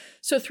reciting this.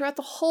 So throughout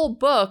the whole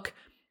book,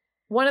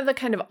 one of the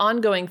kind of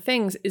ongoing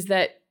things is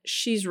that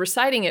she's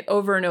reciting it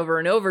over and over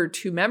and over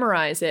to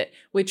memorize it,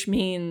 which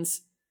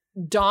means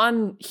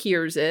Dawn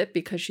hears it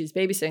because she's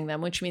babysitting them,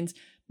 which means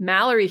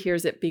Mallory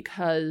hears it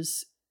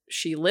because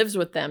she lives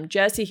with them.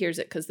 Jesse hears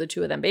it because the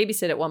two of them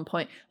babysit at one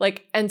point.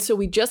 Like, and so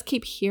we just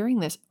keep hearing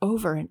this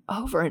over and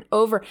over and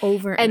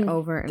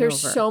over.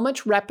 There's so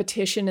much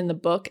repetition in the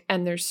book,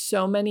 and there's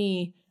so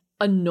many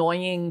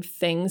annoying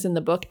things in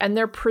the book, and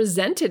they're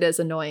presented as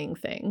annoying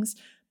things.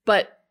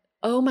 But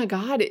oh my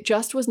God, it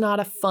just was not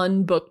a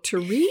fun book to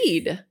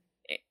read.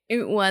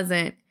 It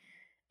wasn't.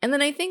 And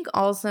then I think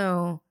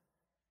also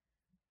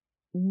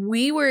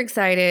we were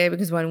excited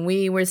because when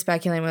we were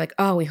speculating, we're like,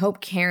 oh, we hope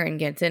Karen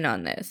gets in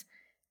on this.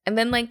 And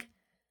then, like,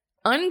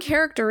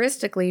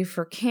 uncharacteristically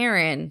for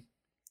Karen,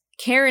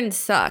 Karen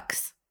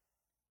sucks.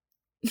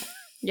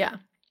 Yeah.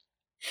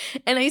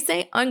 And I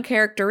say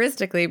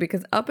uncharacteristically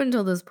because up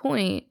until this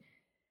point,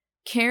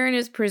 Karen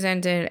is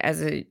presented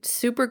as a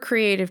super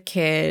creative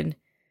kid,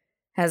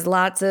 has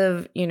lots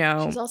of,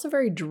 She's also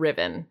very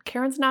driven.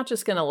 Karen's not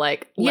just going to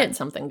let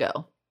something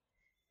go.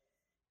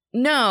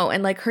 No,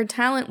 and her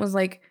talent was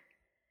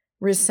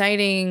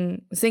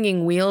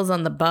singing Wheels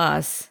on the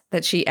Bus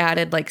that she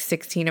added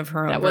 16 of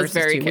her own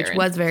verses to, which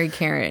was very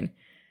Karen.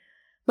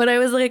 But I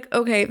was like,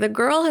 okay, the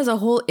girl has a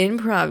whole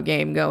improv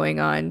game going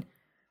on.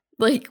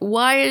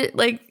 Why?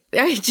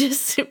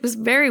 It was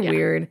very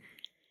weird.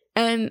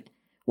 And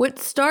what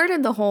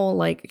started the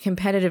whole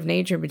competitive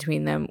nature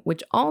between them,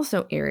 which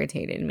also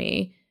irritated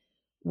me,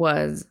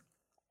 was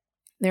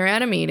they're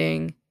at a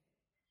meeting.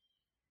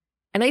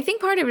 And I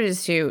think part of it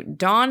is too,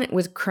 Dawn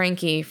was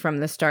cranky from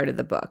the start of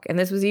the book. And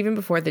this was even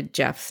before the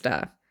Jeff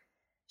stuff.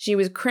 She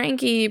was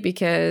cranky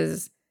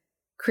because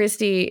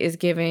Christy is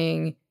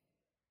giving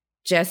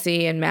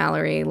Jesse and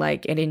Mallory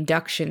an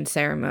induction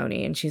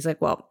ceremony. And she's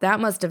like, well, that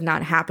must have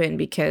not happened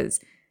because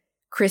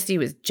Christy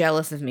was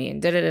jealous of me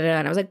and da-da-da-da.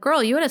 And I was like,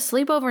 girl, you had a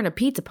sleepover and a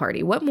pizza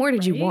party. What more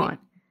did you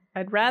want?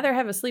 I'd rather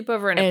have a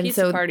sleepover and a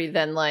pizza party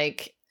than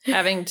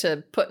having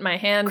to put my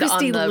hand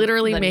Christy on the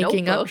literally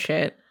making notebook. up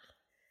shit.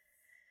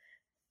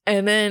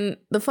 And then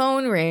the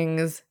phone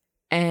rings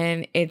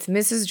and it's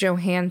Mrs.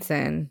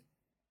 Johansson,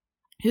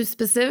 who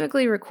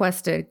specifically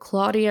requested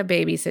Claudia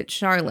babysit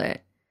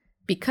Charlotte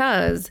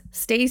because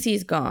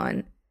Stacy's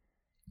gone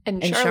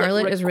and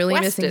Charlotte is really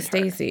missing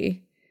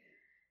Stacy.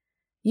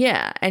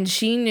 Yeah, and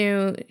she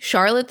knew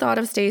Charlotte thought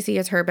of Stacy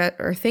as her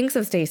thinks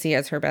of Stacy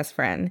as her best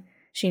friend.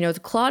 She knows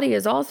Claudia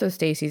is also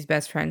Stacy's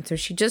best friend, so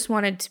she just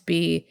wanted to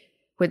be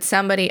with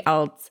somebody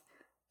else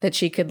that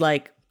she could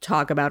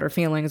talk about her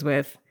feelings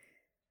with.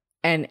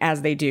 And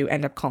as they do,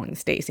 end up calling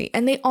Stacy.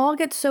 And they all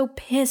get so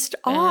pissed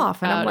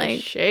off. And I'm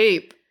like,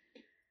 shape.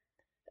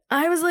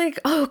 I was like,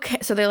 okay.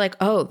 So they're like,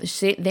 oh,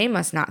 they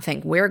must not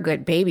think we're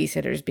good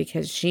babysitters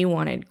because she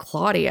wanted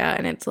Claudia.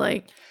 And it's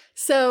like,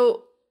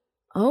 so,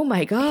 oh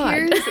my God.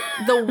 Here's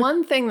the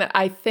one thing that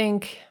I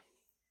think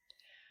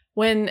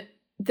when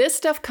this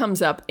stuff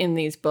comes up in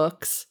these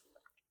books,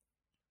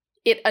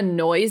 it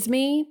annoys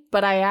me,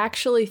 but I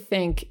actually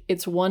think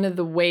it's one of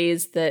the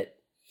ways that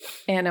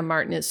Anna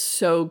Martin is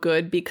so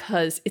good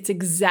because it's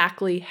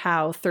exactly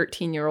how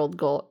 13-year-old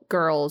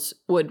girls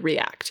would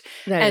react.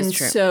 That is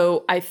true.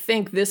 So I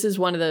think this is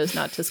one of those,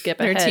 not to skip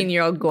ahead,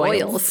 13-year-old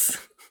goyles.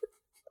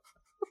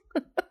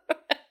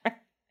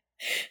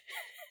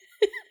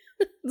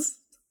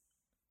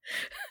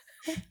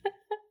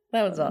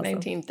 That was awesome.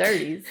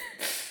 1930s.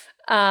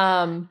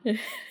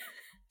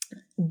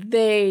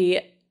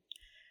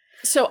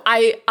 So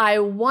I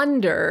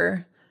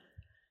wonder,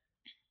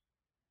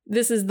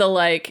 this is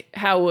the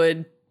how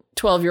would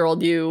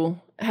 12-year-old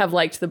you have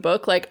liked the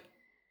book?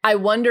 I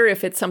wonder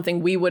if it's something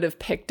we would have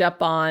picked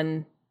up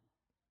on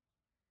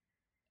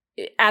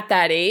at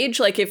that age,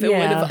 if it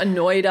would have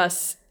annoyed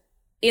us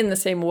in the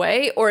same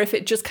way, or if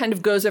it just kind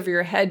of goes over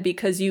your head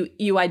because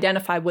you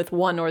identify with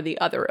one or the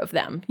other of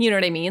them. You know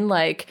what I mean?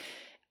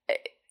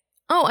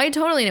 Oh, I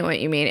totally know what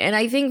you mean. And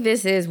I think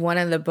this is one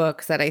of the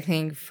books that I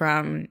think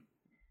from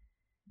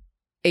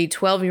a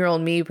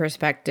 12-year-old me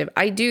perspective,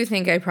 I do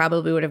think I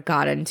probably would have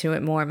got into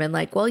it more and been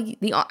like, well,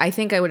 I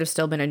think I would have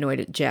still been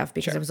annoyed at Jeff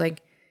because I was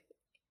like,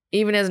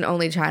 even as an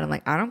only child, I'm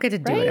like, I don't get to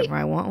do whatever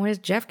I want. Why does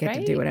Jeff get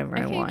to do whatever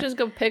I want? I can't just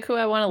go pick who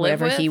I want to live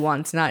with. Whatever he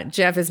wants.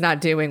 Jeff is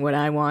not doing what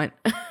I want.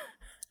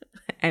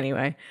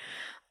 Anyway,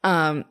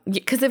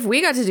 because if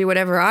we got to do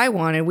whatever I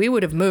wanted, we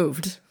would have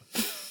moved.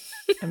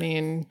 I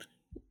mean,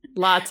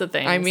 lots of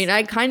things. I mean,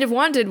 I kind of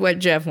wanted what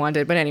Jeff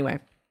wanted, but anyway,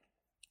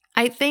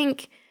 I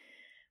think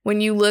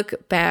when you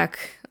look back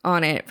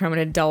on it from an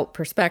adult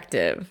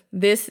perspective,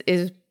 this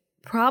is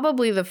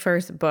probably the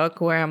first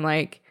book where I'm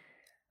like,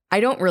 I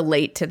don't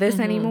relate to this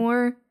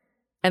anymore,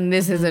 and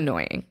this is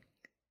annoying.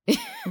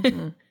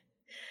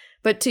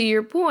 But to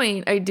your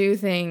point, I do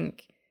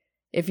think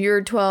if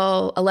you're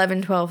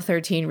 11, 12,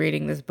 13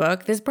 reading this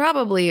book, this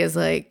probably is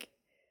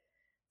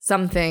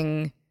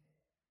something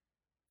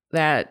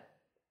that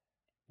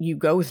you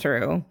go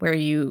through where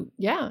you...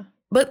 Yeah.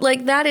 But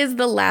that is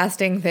the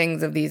lasting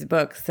things of these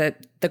books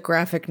that the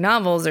graphic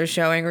novels are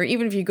showing, or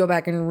even if you go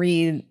back and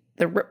read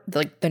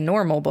the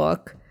normal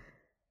book,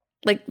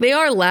 they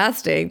are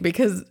lasting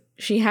because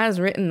she has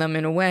written them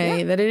in a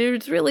way that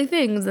it's really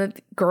things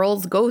that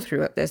girls go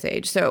through at this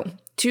age. So,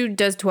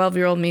 does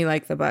 12-year-old me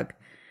like the book?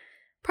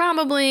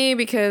 Probably,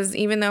 because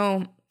even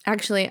though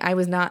actually I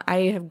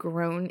have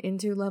grown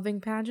into loving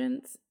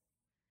pageants.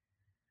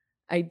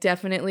 I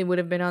definitely would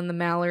have been on the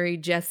Mallory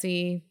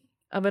Jesse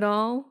of it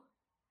all.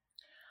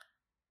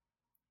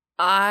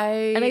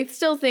 And I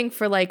still think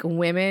for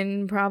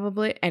women,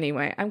 probably.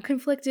 Anyway, I'm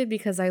conflicted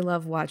because I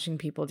love watching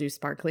people do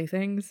sparkly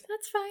things.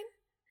 That's fine.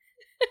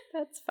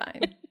 That's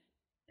fine.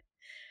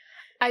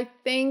 I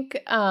think,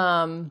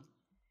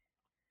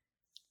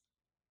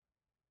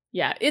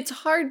 it's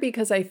hard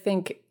because I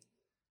think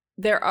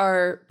there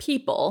are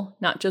people,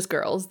 not just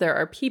girls, there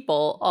are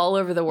people all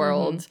over the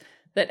world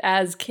that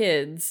as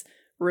kids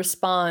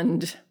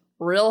respond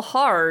real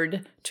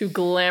hard to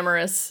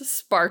glamorous,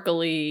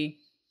 sparkly,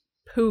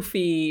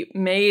 poofy,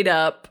 made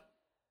up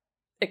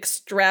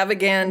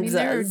extravaganzas.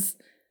 There's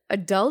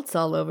adults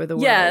all over the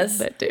world Yes,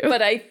 that do.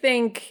 but I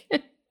think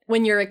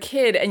when you're a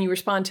kid and you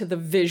respond to the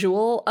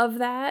visual of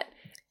that,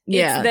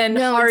 it's then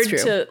hard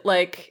to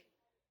like,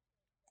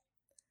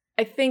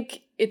 I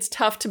think it's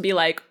tough to be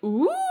like,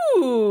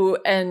 ooh,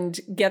 and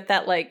get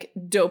that like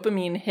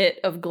dopamine hit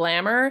of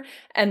glamour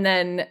and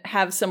then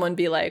have someone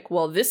be like,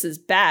 well, this is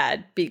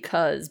bad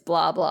because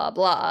blah, blah,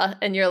 blah.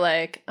 And you're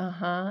like,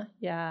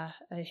 yeah,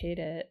 I hate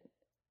it.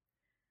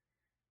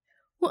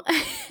 Well,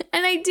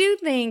 and I do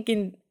think,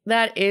 and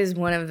that is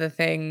one of the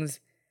things,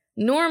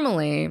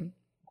 normally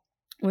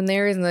when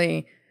there is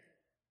a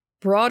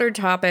broader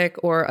topic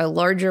or a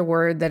larger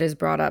word that is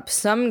brought up,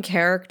 some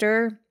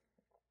character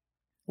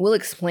will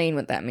explain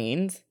what that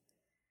means.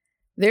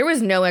 There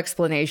was no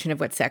explanation of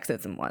what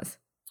sexism was.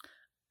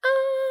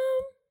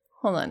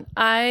 Hold on.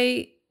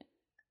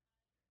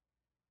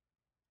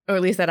 Or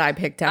at least that I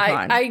picked up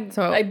on. I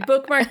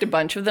bookmarked a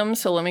bunch of them,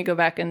 so let me go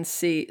back and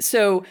see.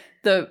 So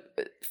the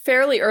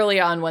fairly early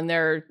on when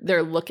they're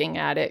looking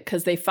at it,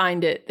 because they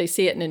find it, they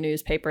see it in a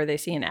newspaper, they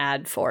see an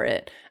ad for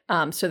it.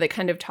 So they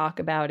kind of talk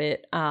about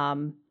it.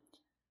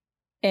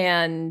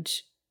 And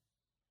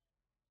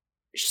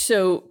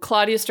so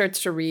Claudia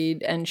starts to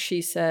read, and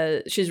she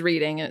says, she's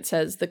reading, and it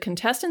says, the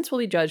contestants will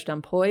be judged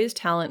on poise,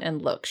 talent,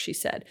 and looks, she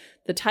said.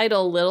 The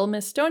title Little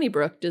Miss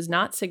Stonybrook does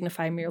not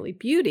signify merely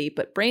beauty,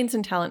 but brains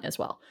and talent as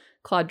well.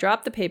 Claude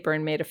dropped the paper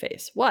and made a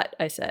face. What?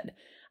 I said.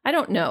 I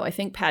don't know. I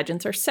think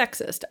pageants are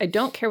sexist. I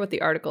don't care what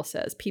the article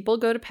says. People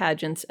go to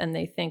pageants and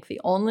they think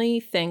the only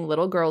thing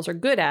little girls are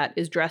good at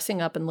is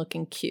dressing up and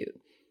looking cute.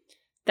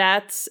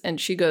 That's,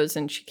 and she goes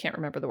and she can't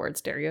remember the word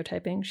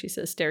stereotyping. She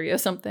says stereo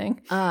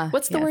something.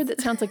 What's the word that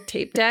sounds like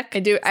tape deck?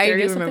 I do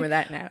remember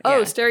that now. Oh,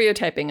 yeah.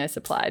 Stereotyping, I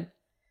supplied.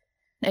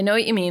 I know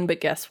what you mean,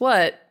 but guess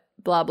what?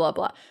 Blah, blah,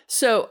 blah.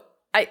 So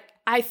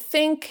I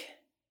think,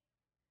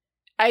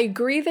 I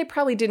agree they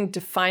probably didn't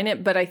define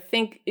it, but I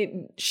think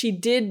she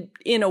did,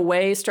 in a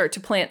way, start to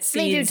plant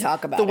seeds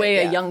talk about the way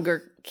it, yeah. a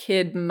younger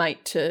kid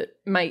might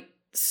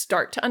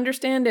start to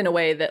understand in a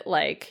way that,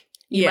 like,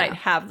 you might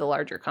have the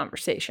larger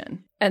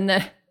conversation. And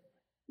then,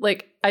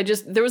 like,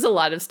 there was a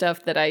lot of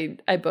stuff that I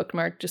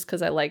bookmarked just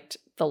because I liked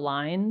the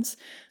lines.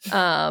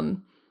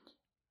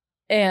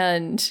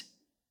 And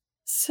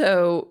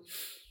so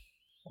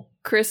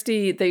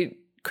Christy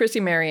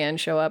Marianne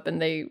show up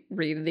and they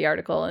read the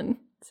article and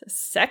it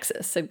says,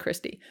 sexist, said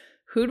Christy.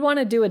 Who'd want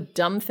to do a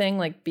dumb thing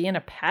like be in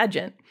a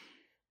pageant?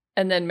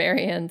 And then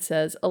Marianne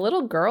says, a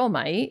little girl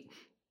might.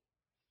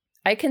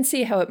 I can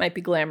see how it might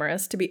be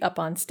glamorous to be up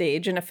on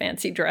stage in a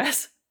fancy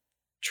dress.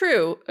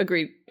 True,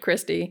 agreed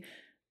Christy.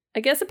 I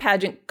guess a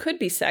pageant could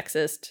be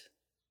sexist,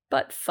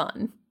 but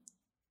fun.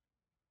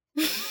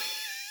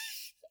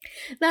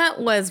 That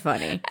was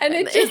funny. And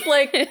it just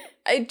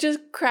it just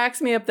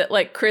cracks me up that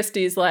like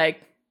Christy's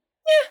like,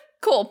 yeah,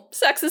 cool,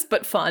 sexist,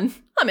 but fun.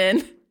 I'm in.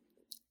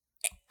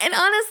 And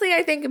honestly,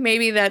 I think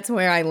maybe that's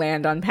where I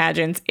land on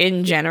pageants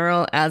in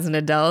general as an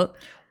adult.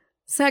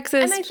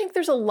 Sexist. And I think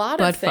there's a lot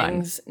of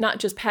things, not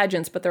just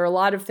pageants, but there are a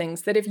lot of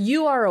things that if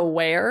you are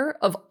aware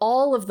of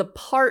all of the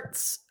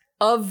parts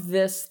of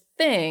this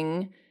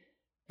thing,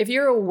 if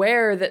you're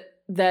aware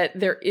that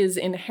there is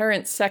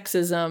inherent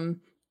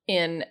sexism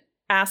in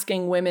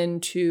asking women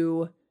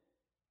to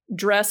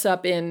dress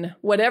up in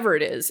whatever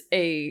it is,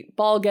 a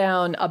ball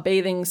gown, a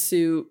bathing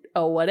suit,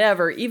 or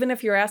whatever, even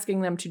if you're asking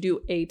them to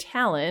do a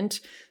talent,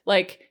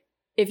 like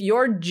if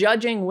you're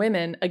judging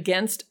women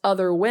against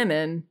other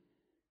women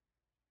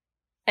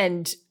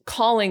and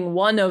calling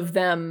one of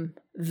them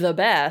the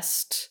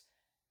best,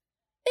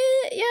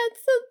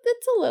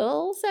 it's a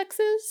little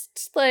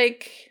sexist.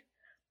 Like,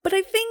 but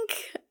I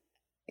think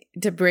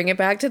to bring it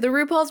back to the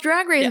RuPaul's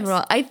Drag Race,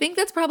 yes. I think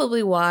that's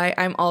probably why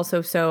I'm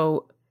also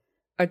so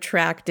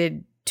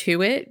attracted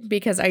to it,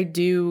 because I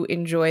do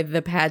enjoy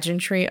the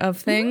pageantry of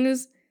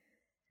things.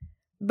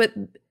 Mm-hmm. But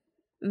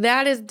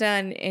that is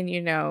done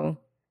in,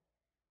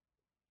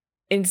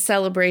 in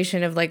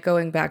celebration of like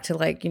going back to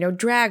like,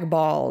 drag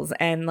balls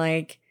and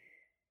like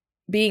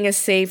being a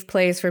safe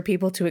place for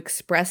people to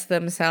express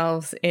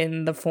themselves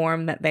in the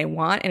form that they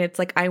want. And it's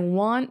like, I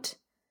want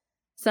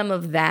some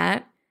of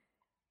that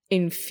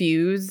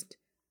infused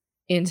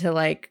into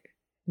like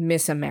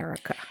Miss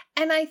America.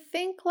 And I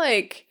think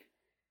like,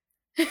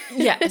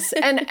 yes.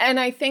 and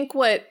I think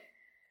what,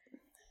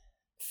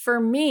 for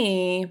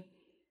me,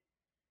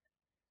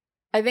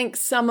 I think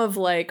some of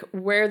like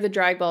where the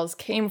drag balls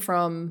came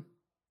from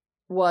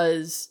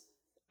was,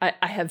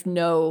 I have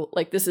no,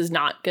 like, this is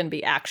not going to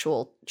be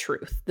actual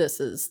truth. This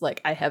is like,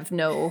 I have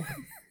no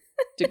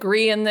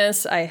degree in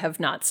this. I have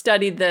not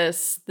studied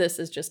this. This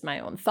is just my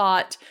own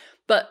thought.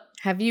 But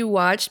have you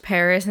watched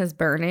Paris is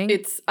Burning?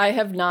 I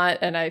have not,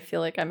 and I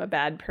feel like I'm a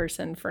bad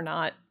person for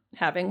not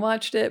having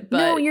watched it. But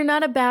no, you're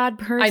not a bad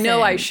person. I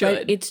know I should.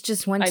 But it's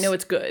just I know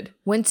it's good.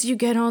 Once you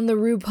get on the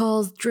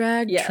RuPaul's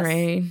drag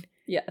train.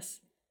 Yes.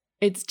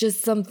 it's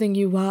just something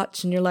you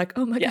watch and you're like,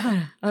 oh my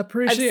God, I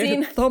appreciate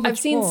it so much I've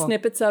seen more.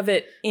 snippets of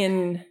it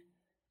in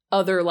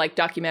other like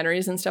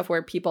documentaries and stuff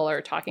where people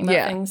are talking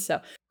about things.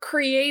 So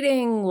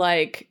creating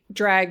like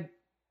drag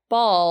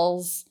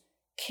balls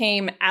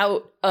came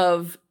out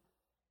of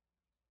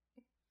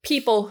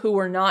people who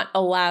were not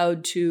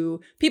allowed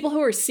to, people who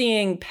were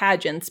seeing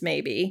pageants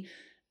maybe,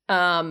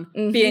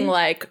 being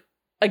like,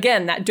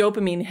 again, that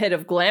dopamine hit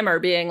of glamour,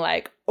 being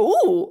like,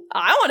 oh,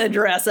 I want to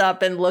dress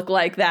up and look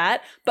like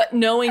that. But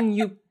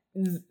knowing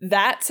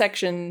that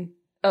section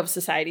of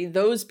society,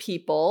 those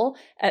people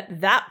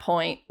at that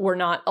point were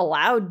not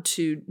allowed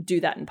to do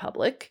that in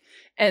public.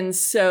 And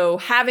so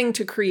having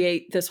to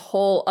create this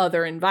whole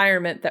other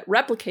environment that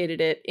replicated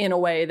it in a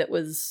way that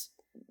was,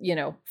 you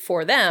know,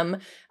 for them,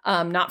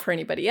 not for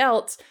anybody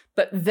else.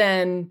 But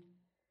then,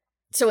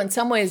 so in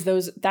some ways,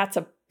 that's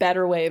a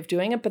better way of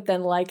doing it. But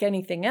then like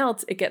anything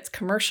else, it gets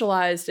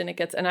commercialized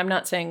and I'm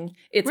not saying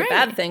it's a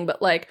bad thing,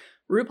 but like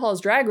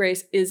RuPaul's Drag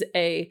Race is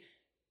a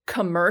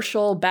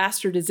commercial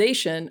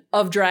bastardization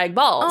of drag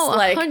balls. Oh,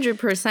 like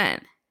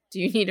 100%. Do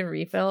you need a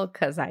refill?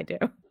 Because I do.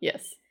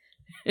 Yes.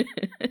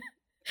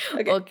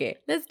 Okay.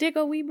 Let's take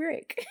a wee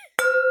break.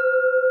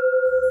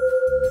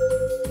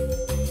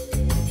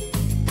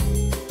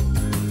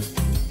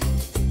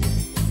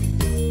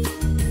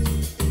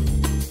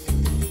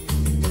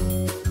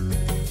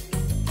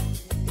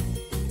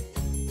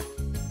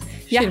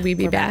 Should we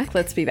be back?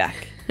 Let's be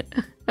back.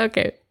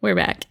 Okay, we're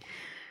back.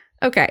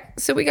 Okay,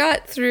 so we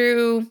got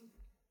through,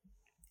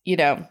 you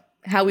know,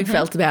 how we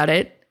felt about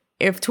it,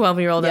 if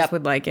 12-year-old us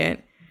would like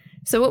it.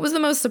 So what was the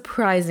most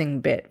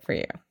surprising bit for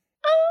you?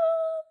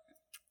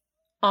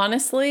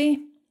 Honestly,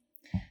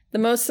 the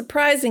most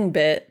surprising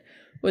bit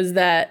was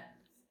the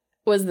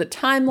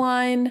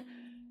timeline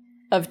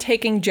of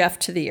taking Jeff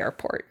to the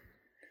airport.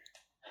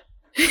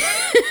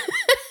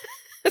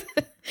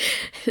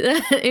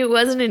 It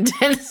wasn't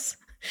intensely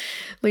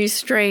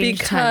strange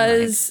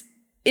because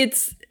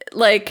it's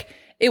like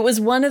it was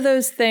one of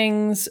those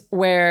things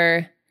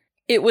where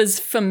it was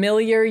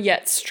familiar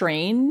yet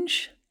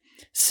strange.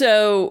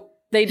 So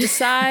they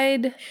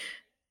decide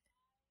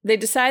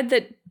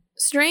that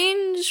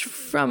strange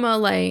from a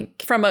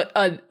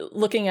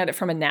looking at it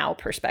from a now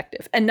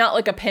perspective and not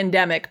like a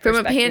pandemic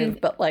perspective,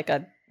 but like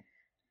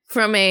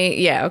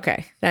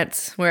okay,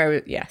 that's where I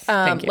was. Yes,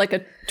 thank you. Like a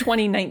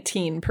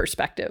 2019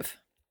 perspective.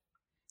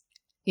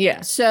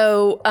 Yeah.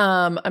 So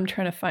I'm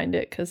trying to find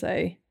it because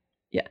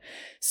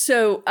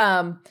So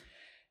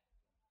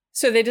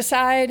they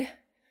decide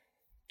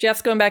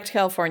Jeff's going back to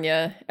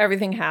California.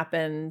 Everything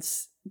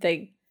happens.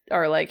 They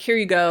are like, here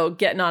you go,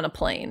 getting on a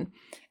plane.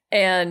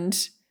 And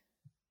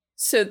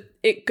so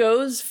it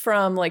goes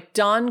from like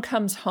Dawn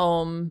comes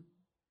home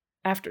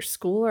after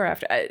school or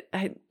after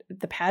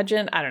the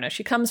pageant. I don't know.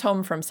 She comes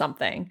home from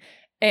something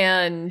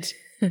and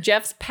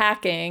Jeff's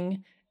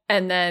packing,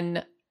 and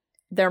then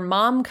their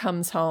mom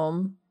comes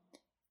home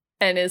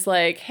and is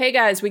like, hey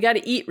guys, we got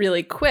to eat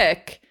really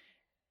quick.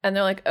 And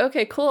they're like,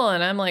 okay, cool.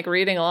 And I'm like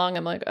reading along.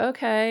 I'm like,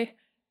 okay.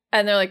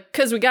 And they're like,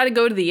 because we got to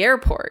go to the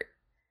airport.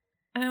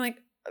 And I'm like,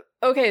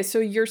 okay, so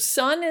your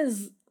son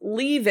is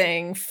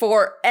leaving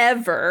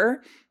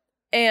forever.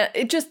 And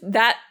it just,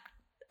 that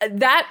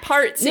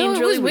part seemed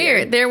really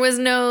weird. There was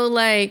no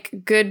like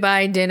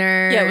goodbye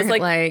dinner. Yeah, it was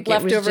like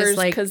leftovers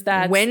because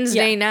that's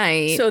Wednesday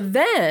night. So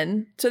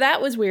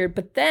that was weird.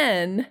 But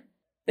then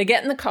they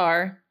get in the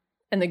car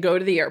and they go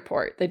to the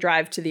airport. They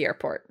drive to the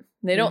airport.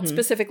 They don't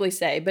specifically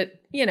say,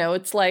 but you know,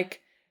 it's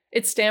like,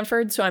 it's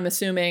Stanford. So I'm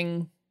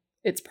assuming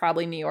it's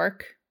probably New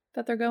York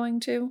that they're going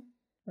to,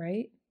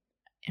 right?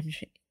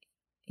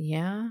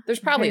 Yeah. There's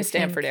probably a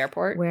Stanford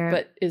airport,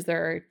 but is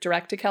there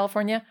direct to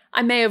California?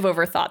 I may have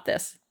overthought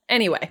this.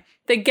 Anyway,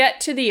 they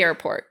get to the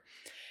airport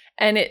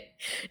and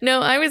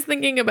No, I was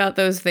thinking about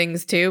those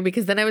things too,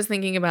 because then I was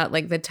thinking about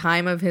like the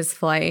time of his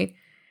flight,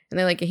 and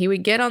they're like, he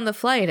would get on the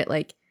flight at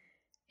like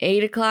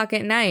 8:00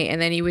 at night,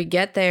 and then he would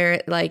get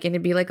there like, and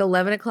it'd be like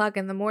 11 o'clock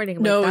in the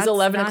morning. No, it was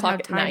 11 o'clock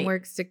at night.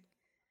 Works to...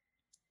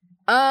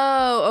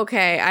 Oh,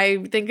 okay.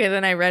 I think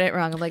then I read it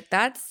wrong. I'm like,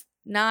 that's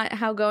not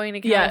how going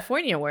to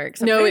California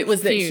works. No, it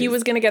was that he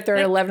was going to get there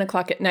at 11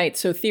 o'clock at night.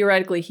 So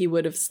theoretically, he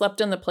would have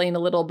slept on the plane a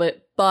little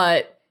bit,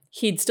 but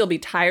he'd still be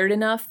tired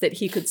enough that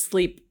he could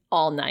sleep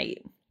all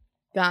night.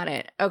 Got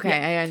it. Okay,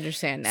 yeah. I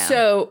understand now.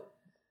 So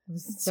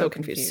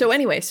confused. So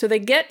anyway, so they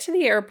get to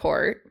the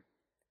airport.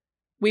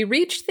 We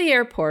reached the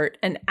airport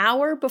an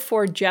hour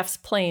before Jeff's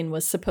plane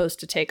was supposed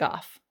to take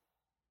off.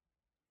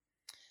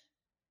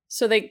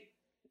 So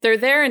they're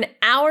there an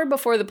hour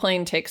before the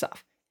plane takes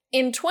off.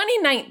 In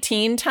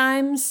 2019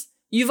 times,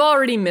 you've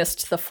already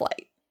missed the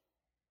flight.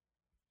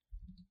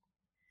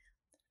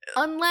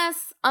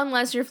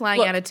 Unless you're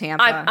flying out of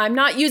Tampa. I'm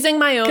not using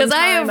my own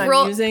time.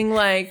 I'm using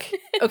like,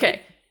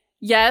 okay,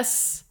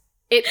 yes,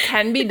 it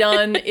can be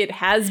done. It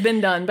has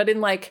been done, but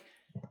in like,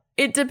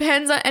 it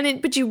depends on,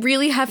 but you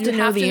really have to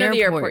know the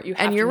airport.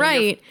 And you're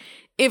right.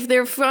 If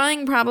they're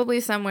flying probably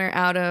somewhere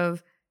out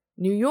of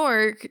New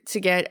York to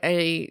get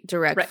a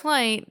direct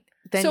flight,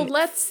 then so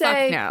let's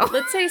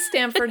say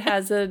Stanford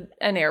has an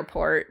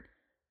airport.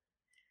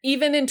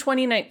 even in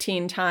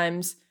 2019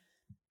 times,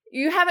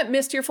 you haven't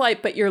missed your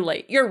flight, but you're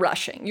late. You're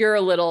rushing. You're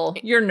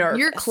nervous.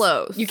 You're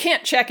close. You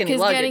can't check any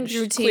 'Cause luggage, getting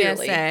through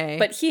clearly. TSA.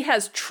 But he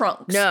has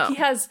trunks. No. He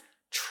has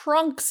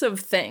trunks of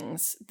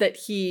things that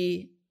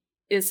he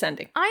is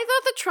sending. I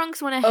thought the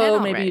trunks went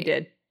ahead Maybe already. you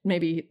did.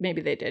 Maybe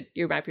they did.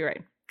 You might be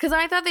right. Because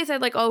I thought they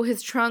said, like, oh,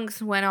 his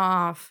trunks went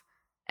off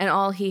and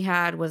all he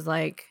had was,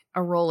 like,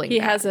 a rolling He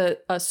bag. has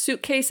a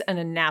suitcase and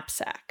a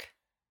knapsack.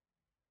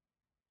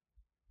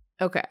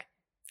 Okay.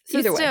 So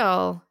Either way.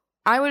 still,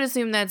 I would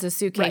assume that's a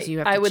suitcase Right. you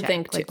have to I would check.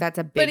 think, Like, too. that's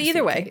a big But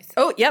either way. suitcase.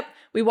 Oh, yep.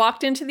 We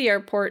walked into the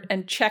airport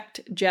and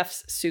checked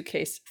Jeff's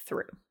suitcase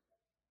through.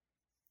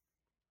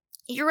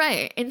 You're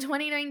right. In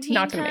 2019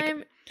 Not gonna make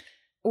time,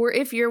 or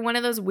if you're one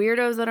of those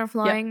weirdos that are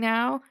flying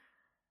now,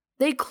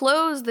 they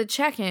close the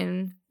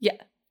check-in Yeah.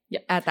 Yeah.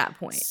 at that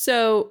point.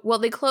 So Well,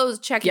 they close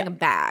checking Yeah. a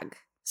bag.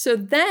 So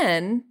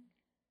then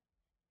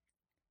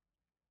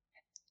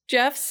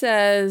Jeff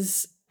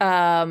says,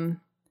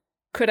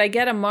 could I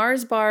get a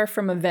Mars bar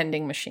from a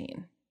vending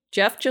machine?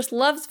 Jeff just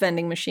loves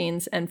vending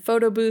machines and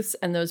photo booths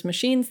and those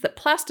machines that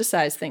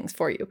plasticize things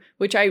for you,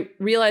 which I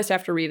realized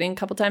after reading a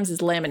couple times is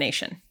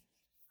lamination.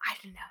 I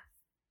don't know.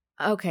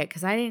 Okay,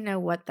 because I didn't know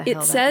what the hell It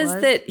that says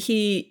was. that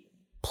he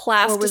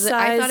plasticized. Or was it,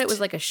 I thought it was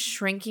like a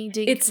shrinking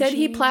dink. It said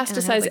he machine, and I was plasticized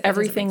like, that doesn't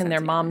everything make in their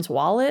sense mom's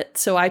wallet,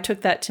 so I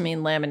took that to mean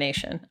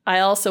lamination. I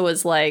also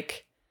was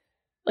like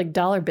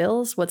dollar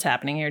bills? What's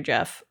happening here,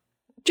 Jeff?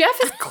 Jeff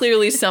is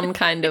clearly some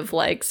kind of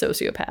like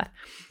sociopath.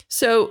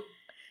 So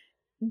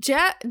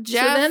Jeff. so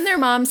then their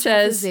mom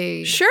says,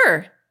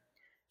 sure,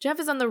 Jeff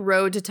is on the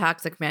road to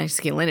toxic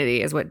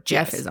masculinity, is what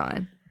Jeff Yes. is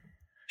on.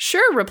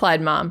 sure,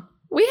 replied mom.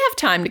 We have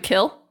time to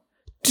kill.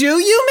 Do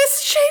you,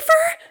 Miss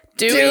Schaefer?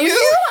 Do you?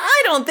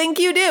 I don't think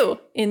you do.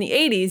 In the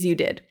 80s, you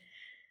did.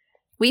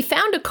 We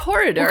found a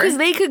corridor. Because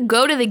they could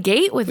go to the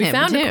gate with We him.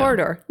 found too. a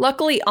corridor,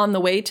 luckily on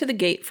the way to the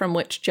gate from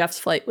which Jeff's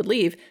flight would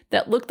leave,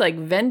 that looked like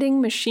vending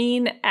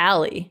machine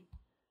alley.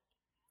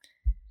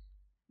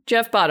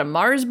 Jeff bought a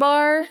Mars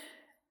bar.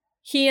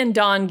 He and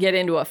Dawn get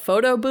into a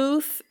photo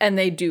booth and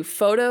they do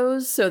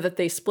photos so that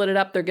they split it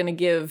up. They're going to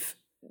give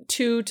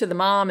 2 to the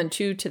mom and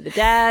 2 to the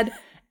dad.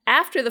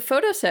 After the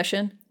photo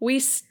session, we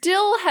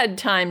still had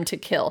time to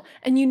kill.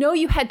 And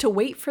you had to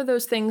wait for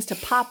those things to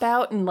pop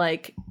out and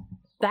like,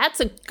 that's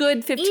a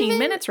good 15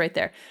 minutes right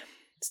there.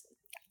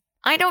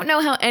 I don't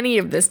know how any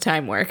of this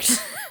time works.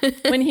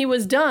 When he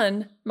was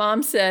done,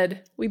 Mom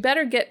said, we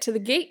better get to the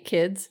gate,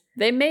 kids.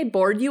 They may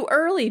board you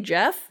early,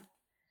 Jeff.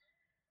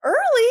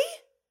 Early?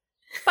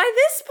 By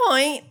this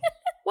point,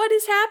 what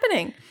is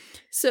happening?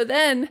 So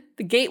then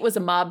the gate was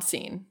a mob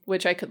scene,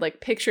 which I could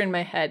like picture in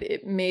my head.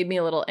 It made me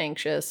a little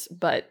anxious,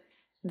 but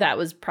that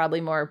was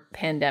probably more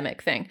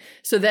pandemic thing.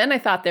 So then I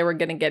thought they were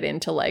going to get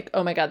into like,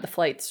 oh my God, the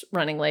flight's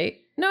running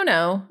late.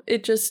 No.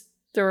 It just,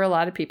 there were a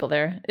lot of people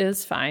there. It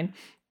was fine.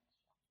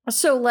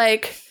 So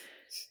like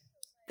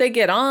they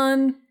get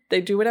on, they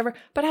do whatever.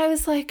 But I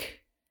was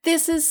like,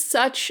 this is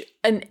such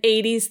an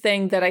 80s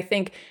thing that I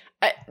think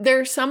there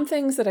are some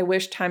things that I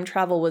wish time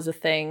travel was a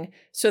thing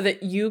so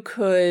that you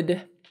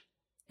could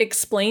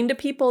explain to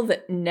people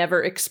that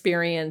never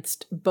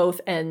experienced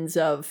both ends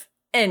of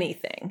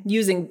anything,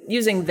 using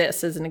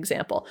this as an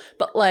example.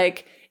 But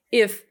like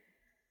if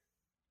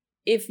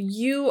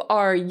you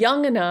are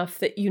young enough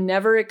that you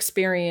never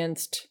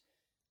experienced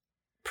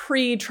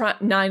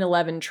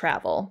pre-9/11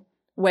 travel,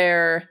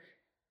 where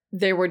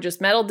there were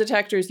just metal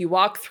detectors, you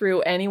walk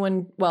through,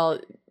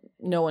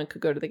 no one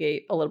could go to the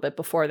gate a little bit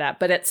before that,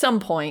 but at some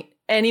point,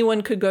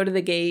 anyone could go to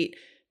the gate.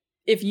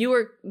 If you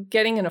were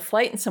getting in a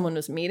flight and someone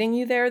was meeting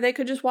you there, they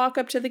could just walk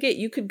up to the gate.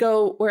 You could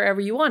go wherever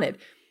you wanted.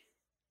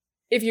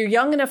 If you're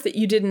young enough that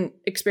you didn't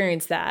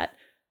experience that,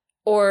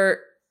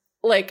 or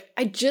like,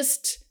 I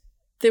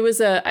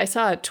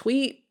saw a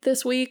tweet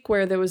this week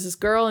where there was this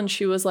girl and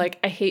she was like,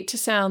 I hate to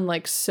sound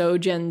like so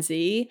Gen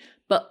Z,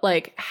 but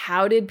like,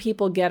 how did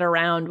people get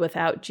around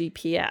without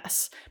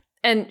GPS?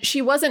 And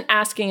she wasn't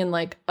asking in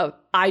like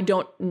I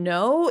don't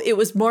know. It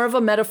was more of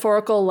a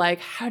metaphorical, like,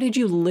 how did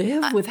you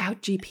live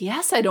without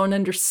GPS? I don't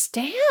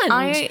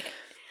understand.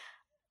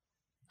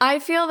 I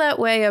feel that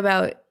way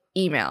about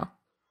email.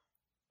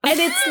 And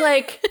it's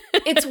like,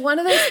 it's one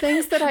of those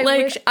things that I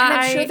Like, wish, and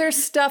I'm sure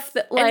there's stuff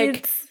that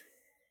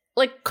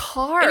like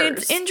cars. And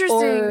it's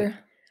interesting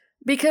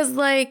because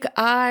like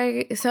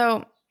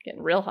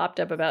getting real hopped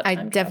up about I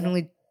time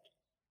definitely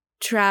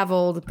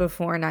traveled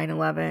before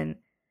 9/11.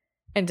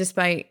 And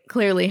despite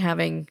clearly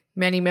having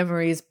many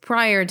memories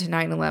prior to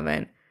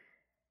 9/11,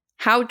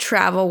 how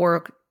travel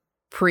worked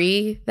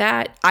pre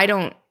that, I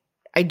don't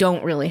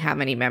really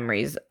have any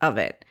memories of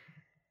it.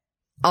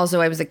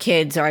 Also, I was a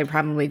kid, so I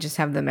probably just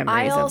have the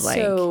memories of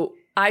like...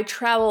 I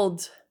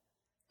traveled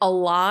a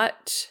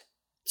lot.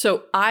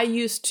 So I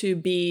used to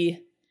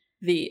be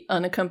the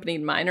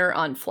unaccompanied minor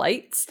on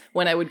flights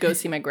when I would go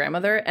see my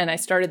grandmother, and I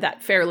started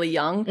that fairly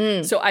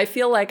young. So I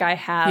feel like I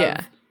have...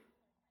 Yeah.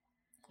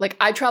 Like,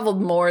 I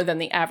traveled more than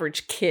the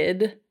average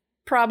kid,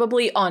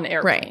 probably, on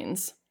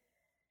airplanes. Right.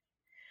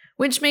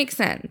 Which makes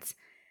sense.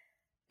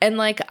 And,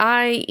 like,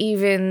 I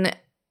even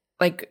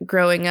like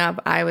growing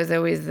up, I was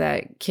always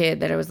that kid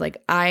that I was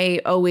like,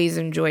 I always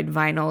enjoyed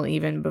vinyl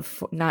even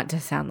before, not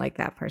to sound like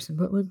that person,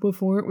 but like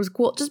before it was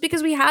cool, just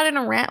because we had it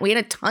around, we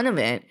had a ton of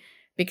it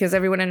because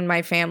everyone in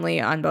my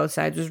family on both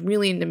sides was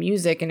really into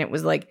music, and it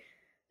was like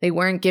they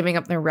weren't giving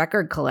up their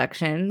record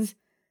collections.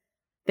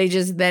 They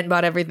just then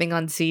bought everything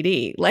on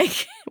CD.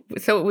 Like,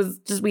 so it was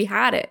just, we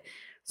had it.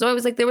 So I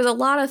was like, there was a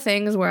lot of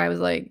things where I was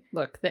like,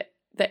 look, the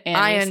Annie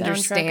I soundtrack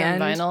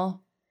understand. on vinyl.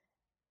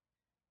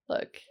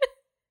 Look,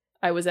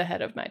 I was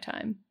ahead of my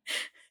time.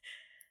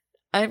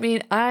 I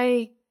mean,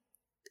 I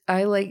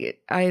like it.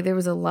 There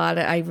was a lot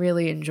of, I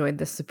really enjoyed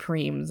the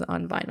Supremes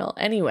on vinyl.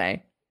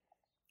 Anyway,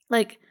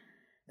 like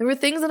there were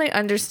things that I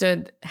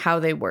understood how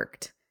they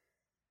worked.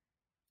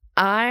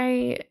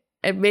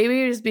 And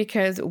maybe it was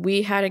because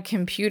we had a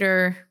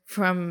computer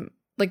from,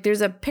 like,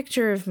 there's a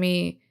picture of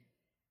me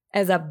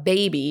as a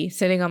baby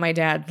sitting on my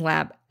dad's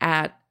lap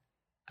at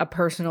a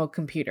personal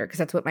computer, because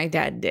that's what my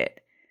dad did.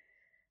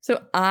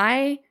 So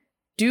I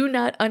do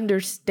not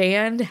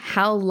understand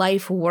how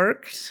life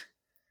worked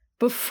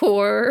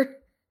before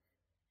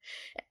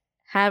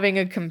having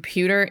a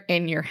computer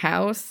in your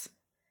house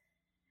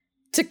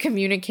to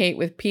communicate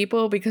with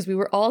people, because we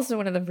were also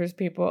one of the first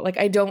people. Like,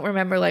 I don't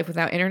remember life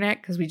without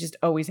internet because we just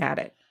always had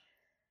it.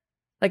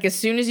 Like, as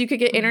soon as you could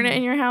get internet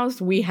in your house,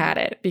 we had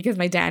it because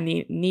my dad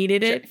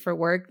needed it for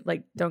work.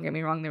 Like, don't get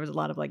me wrong, there was a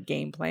lot of like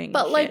game playing.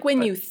 But like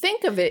when you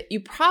think of it,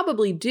 you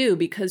probably do,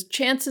 because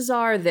chances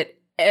are that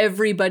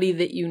everybody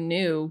that you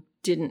knew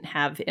didn't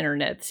have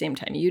internet at the same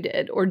time you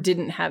did, or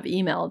didn't have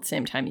email at the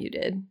same time you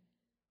did.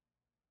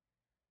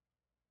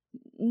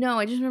 No,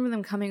 I just remember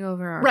them coming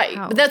over our right,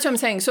 house. but that's what I'm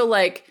saying. So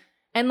like,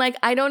 and like,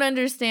 I don't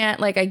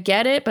understand. Like, I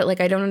get it, but like,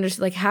 I don't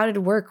understand. Like, how did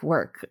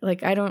work?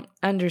 Like, I don't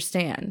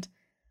understand.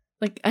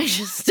 Like, I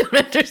just don't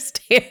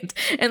understand.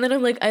 And then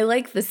I'm like, I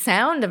like the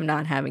sound of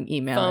not having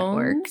email at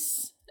work.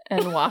 Phones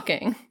and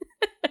walking.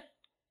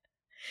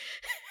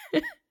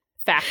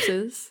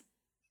 Faxes.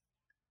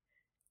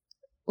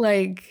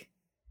 Like,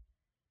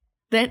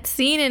 that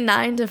scene in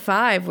 9 to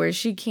 5 where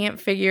she can't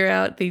figure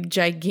out the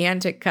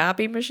gigantic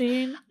copy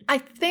machine. I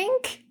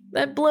think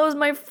that blows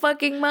my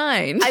fucking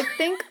mind. I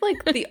think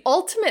like the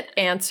ultimate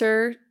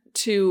answer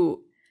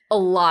to a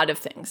lot of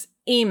things,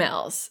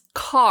 emails,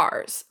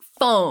 cars,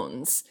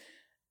 phones,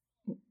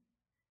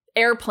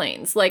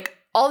 airplanes, like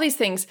all these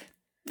things,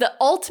 the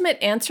ultimate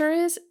answer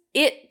is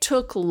it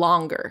took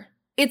longer.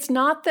 It's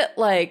not that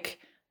like,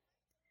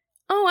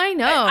 oh, I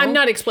know. I'm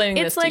not explaining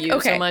It's this like, to you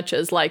so much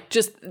as like,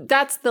 just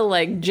that's the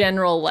like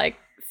general like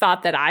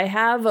thought that I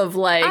have of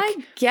like, I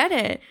get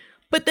it.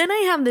 But then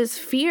I have this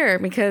fear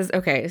because,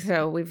 okay,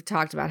 so we've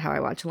talked about how I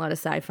watch a lot of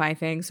sci-fi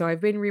things. So I've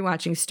been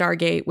rewatching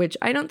Stargate, which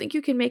I don't think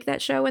you can make that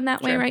show in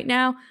that way right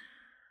now.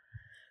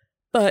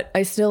 But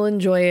I still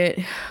enjoy it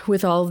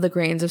with all of the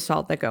grains of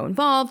salt that go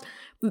involved.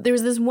 There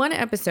was this one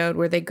episode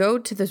where they go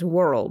to this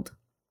world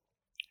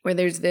where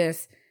there's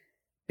this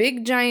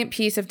big giant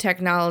piece of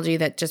technology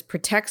that just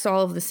protects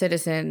all of the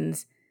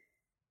citizens.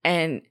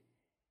 And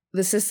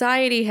the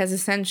society has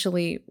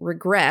essentially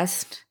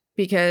regressed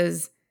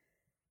because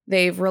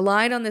they've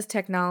relied on this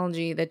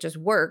technology that just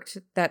worked,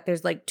 that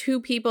there's like 2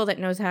 people that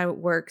knows how it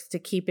works to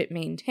keep it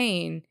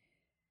maintained.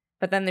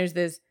 But then there's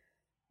this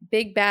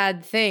big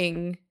bad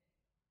thing.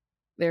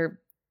 They're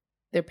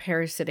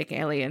parasitic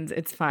aliens.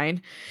 It's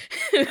fine.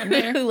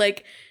 Who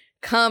like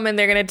come and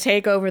they're going to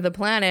take over the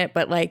planet,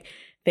 but like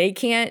they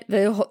can't,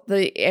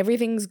 the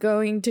everything's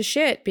going to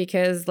shit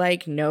because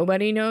like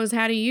nobody knows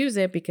how to use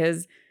it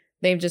because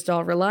they've just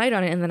all relied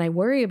on it. And then I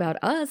worry about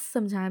us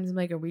sometimes. I'm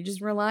like, are we just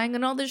relying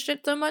on all this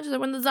shit so much that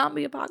when the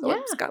zombie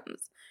apocalypse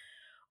comes,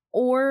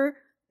 or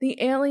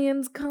the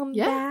aliens come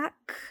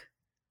back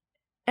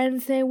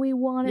and say we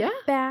want it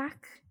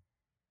back?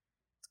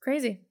 It's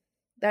crazy.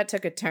 That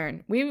took a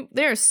turn.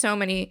 There are so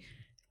many.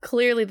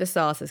 Clearly, the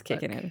sauce is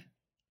kicking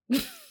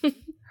in.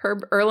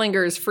 Herb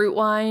Erlinger's fruit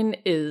wine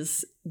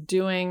is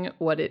doing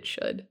what it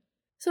should.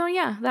 So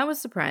yeah, that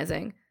was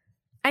surprising.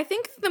 I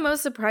think the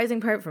most surprising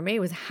part for me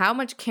was how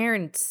much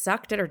Karen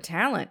sucked at her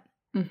talent.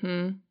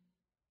 Mm-hmm.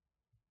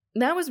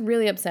 That was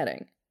really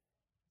upsetting.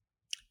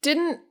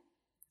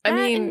 I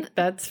mean,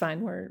 that's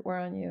fine. We're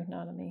on you,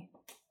 not on me.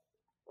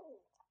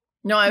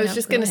 No, I was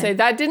just going to say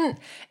that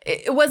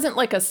it wasn't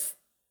like a...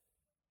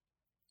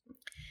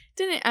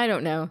 I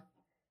don't know.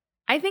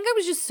 I think I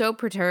was just so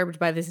perturbed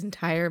by this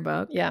entire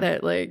book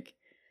that like,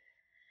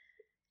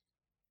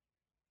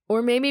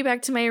 or maybe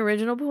back to my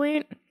original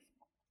point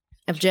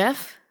of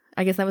Jeff.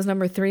 I guess that was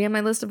number 3 on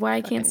my list of why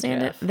I can't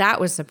stand it.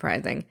 That was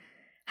surprising.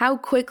 How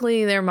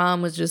quickly their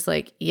mom was just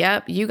like,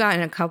 yep, you got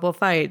in a couple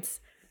fights.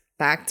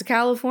 Back to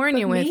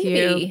California with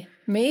you.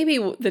 Maybe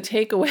the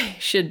takeaway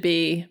should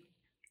be,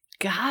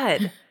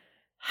 God,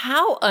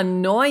 how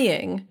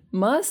annoying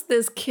must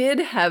this kid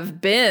have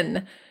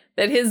been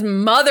that his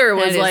mother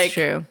was like,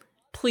 true.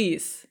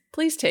 Please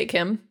take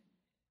him.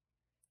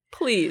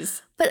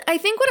 Please. But I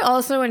think what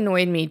also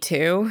annoyed me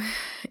too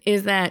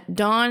is that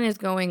Dawn is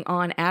going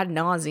on ad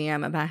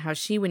nauseum about how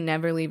she would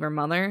never leave her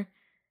mother.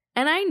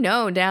 And I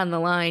know down the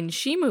line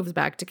she moves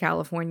back to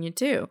California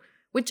too.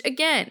 Which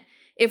again,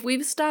 if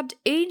we've stopped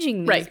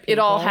aging these Right. It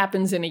all people,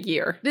 happens in a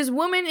year. this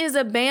woman is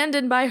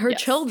abandoned by her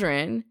Yes.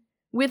 children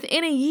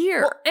within a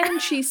year. Well,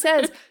 and she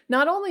says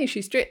not only is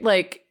she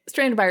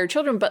stranded by her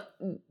children,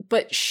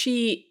 but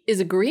she is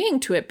agreeing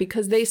to it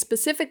because they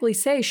specifically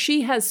say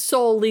she has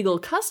sole legal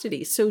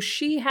custody. So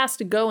she has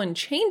to go and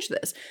change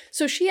this.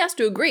 So she has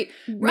to agree.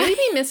 Right.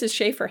 Maybe Mrs.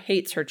 Schaefer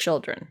hates her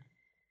children.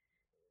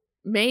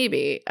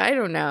 Maybe. I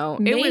don't know.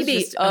 It was Maybe.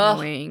 just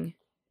annoying.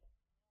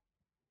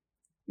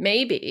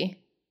 Maybe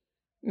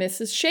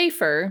Mrs.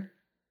 Schaefer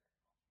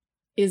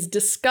is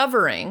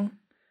discovering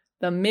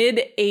the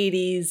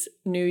mid-'80s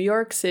New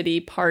York City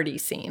party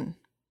scene.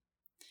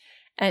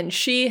 And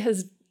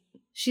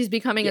She's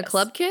becoming a Yes.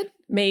 club kid?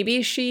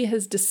 maybe she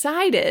has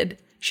decided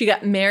she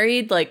got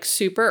married like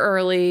super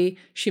early.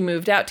 She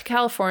moved out to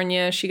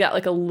California. She got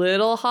like a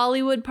little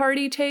Hollywood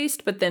party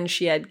taste, but then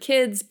she had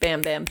kids.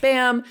 Bam, bam,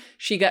 bam.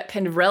 She got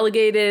kind of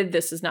relegated.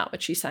 This is not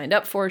what she signed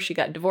up for. She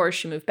got divorced.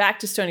 She moved back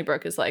to Stony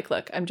Brook. Is like,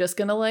 look, I'm just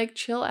going to like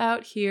chill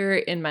out here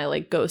in my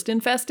like ghost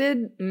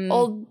infested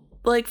old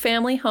like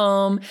family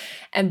home.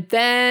 And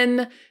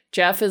then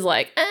Jeff is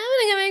like, I'm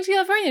going to go back to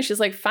California. She's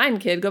like, fine,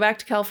 kid, go back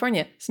to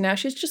California. So now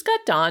she's just got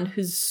Dawn,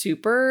 who's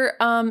super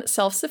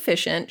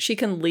self-sufficient. She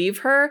can leave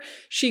her.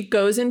 She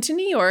goes into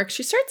New York.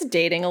 She starts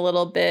dating a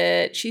little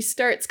bit. She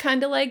starts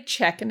kind of like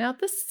checking out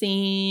the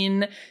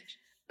scene.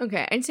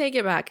 Okay, I take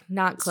it back.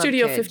 Not club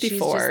Studio kid. 54.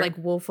 She's just like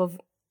Wolf of...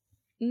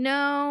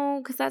 No,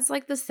 because that's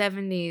like the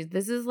 70s.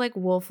 This is like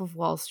Wolf of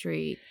Wall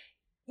Street.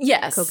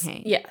 Yes.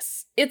 Cocaine.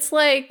 Yes. It's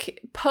like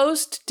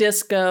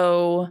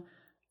post-disco,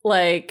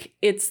 like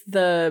it's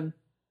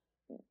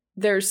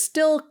there's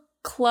still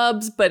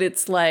clubs, but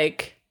it's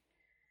like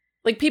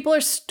people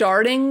are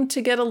starting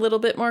to get a little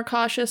bit more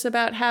cautious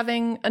about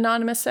having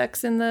anonymous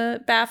sex in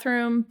the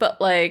bathroom,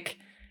 but like,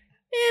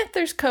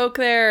 there's coke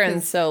there.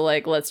 And so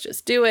like, let's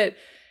just do it.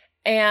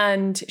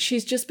 And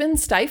she's just been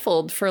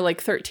stifled for like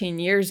 13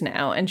 years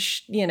now. And,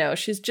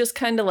 she's just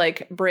kind of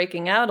like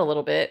breaking out a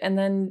little bit. And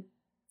then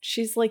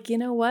she's like, you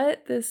know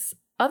what? This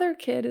other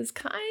kid is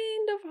kind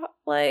of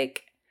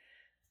like...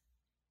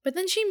 But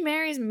then she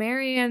marries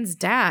Marianne's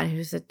dad,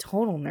 who's a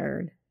total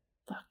nerd.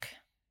 Look,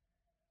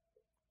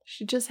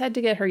 she just had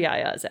to get her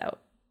yayas out.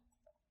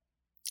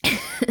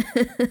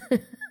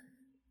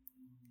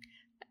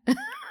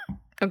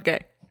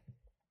 Okay.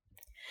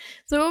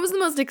 So what was the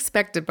most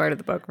expected part of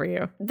the book for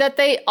you? That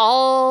they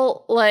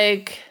all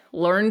like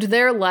learned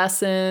their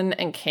lesson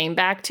and came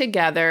back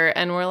together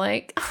and were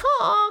like,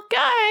 oh,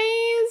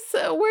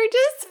 guys, we're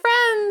just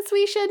friends.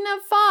 We shouldn't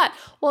have fought.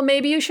 Well,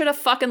 maybe you should have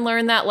fucking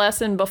learned that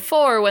lesson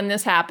before when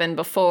this happened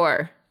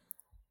before.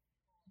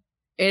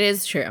 It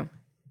is true.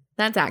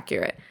 That's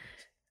accurate.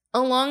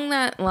 Along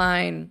that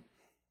line,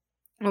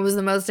 what was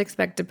the most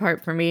expected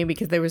part for me,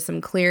 because there was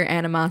some clear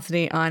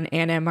animosity on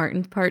Anna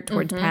Martin's part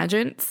towards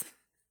pageants,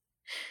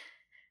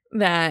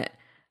 that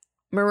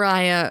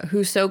Mariah,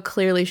 who so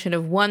clearly should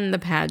have won the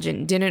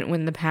pageant, didn't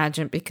win the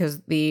pageant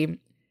because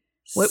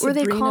what were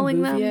they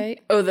calling them?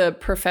 Oh, the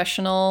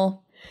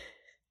professional.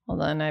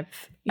 Hold on, I've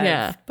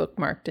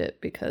bookmarked it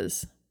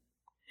because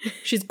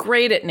she's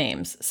great at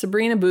names.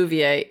 Sabrina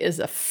Bouvier is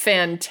a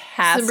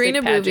fantastic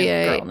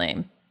pageant girl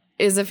name.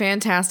 Is a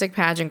fantastic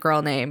pageant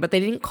girl name, but they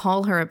didn't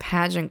call her a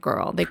pageant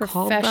girl. They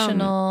called them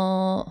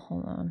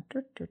hold on.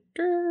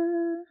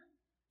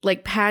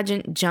 like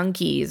pageant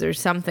junkies or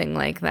something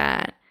like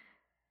that.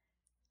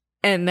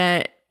 And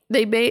that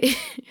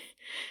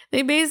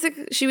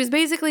she was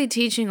basically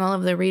teaching all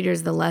of the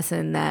readers the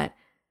lesson that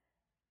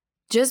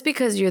just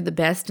because you're the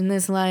best in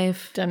this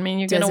life doesn't mean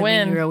you're doesn't gonna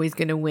win. mean you're always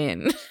gonna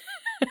win.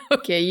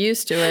 Get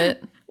used to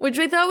it. Which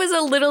I thought was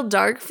a little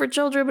dark for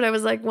children, but I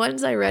was like,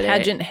 once I read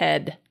Pageant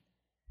head.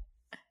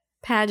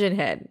 Pageant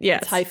head.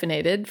 Yes. It's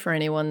hyphenated for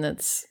anyone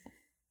that's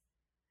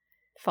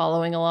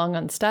following along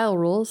on style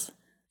rules.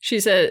 She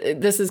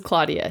said, this is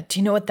Claudia. Do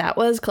you know what that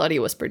was?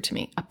 Claudia whispered to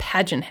me. A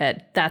pageant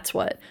head. That's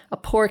what. A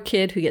poor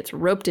kid who gets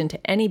roped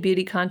into any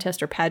beauty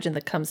contest or pageant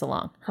that comes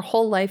along. Her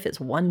whole life is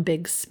one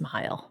big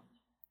smile.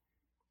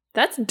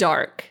 That's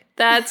dark.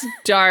 That's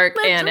dark,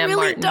 That's Anna really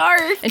Martin.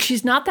 dark. And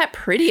she's not that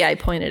pretty, I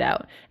pointed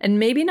out. And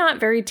maybe not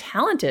very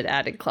talented,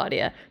 added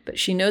Claudia. But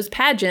she knows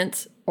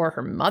pageants, or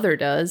her mother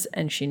does,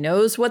 and she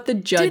knows what the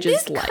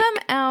judges like.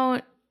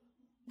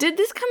 Did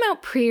this come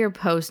out pre or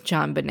post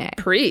John Bonet?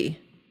 Pre.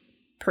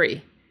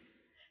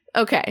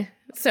 Okay.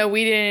 So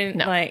we didn't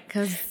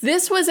because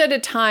this was at a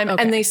time,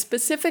 and they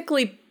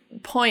specifically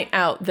point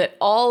out that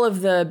all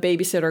of the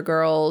babysitter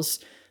girls,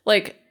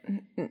 like,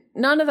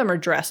 none of them are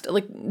dressed.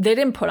 Like, they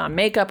didn't put on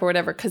makeup or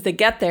whatever, because they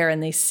get there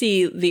and they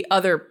see the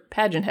other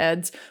pageant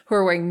heads who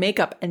are wearing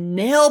makeup and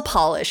nail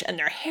polish and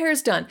their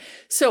hair's done.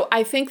 So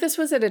I think this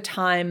was at a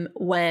time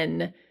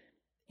when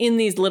in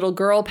these little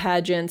girl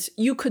pageants,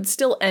 you could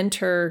still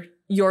enter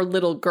your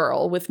little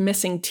girl with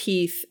missing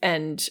teeth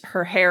and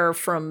her hair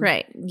from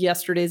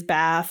yesterday's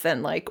bath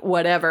and like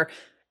whatever.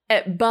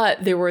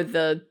 But there were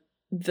the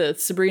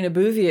Sabrina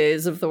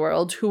Bouviers of the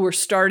world who were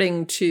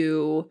starting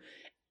to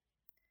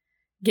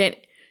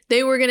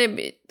They were going to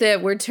be,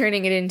 that we're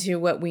turning it into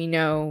what we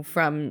know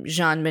from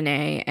Jean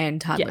Monnet and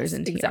Toddlers Yes,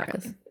 and Tiaras.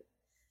 exactly.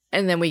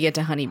 And then we get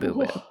to Honey Boo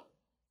Boo.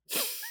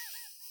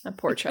 That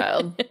poor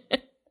child.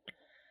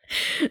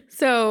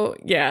 So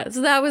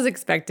that was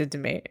expected to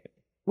me,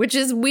 which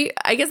is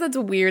I guess that's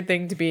a weird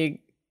thing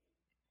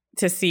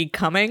to see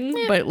coming,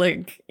 but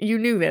like you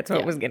knew that's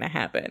what was going to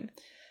happen.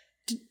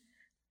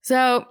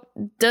 So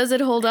does it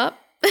hold up?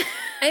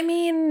 I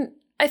mean,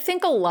 I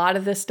think a lot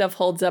of this stuff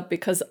holds up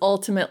because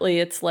ultimately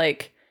it's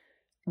like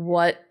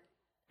what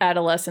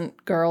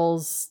adolescent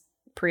girls,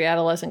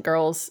 pre-adolescent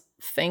girls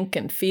think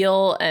and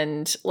feel,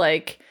 and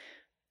like,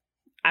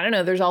 I don't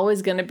know, there's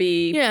always going to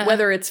be,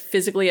 whether it's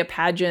physically a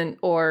pageant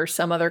or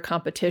some other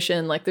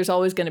competition, like there's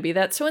always going to be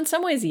that. So in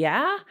some ways,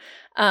 the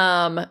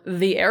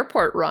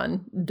airport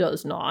run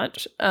does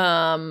not.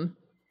 I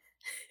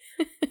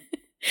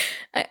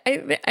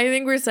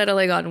think we're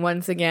settling on,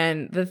 once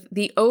again,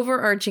 the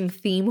overarching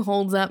theme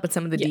holds up, but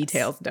some of the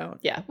details don't.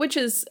 Yeah, which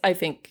is, I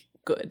think,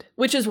 good.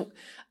 Which is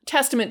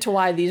testament to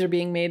why these are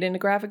being made into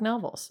graphic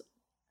novels.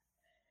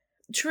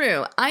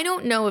 True. I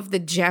don't know if the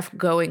Jeff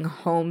going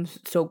home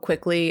so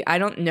quickly, I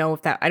don't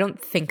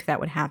think that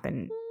would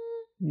happen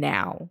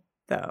now,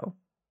 though.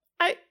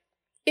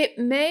 It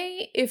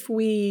may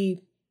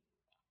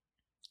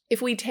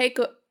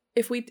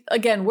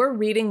again, we're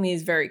reading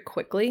these very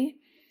quickly.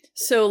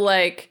 So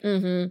like,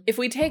 if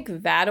we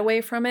take that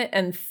away from it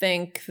and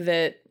think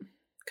that,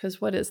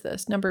 because what is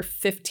this? Number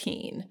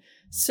 15.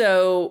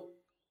 So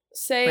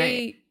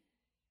say,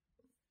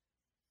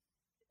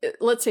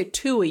 let's say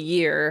 2 a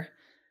year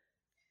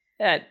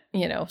at,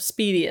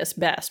 speediest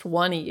best,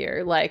 1 a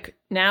year. Like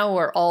now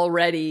we're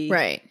already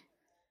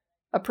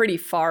a pretty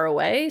far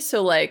away.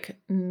 So like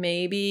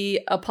maybe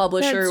a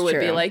publisher would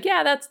be like,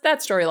 yeah, that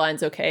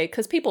storyline's okay,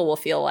 because people will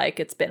feel like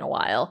it's been a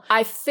while.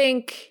 I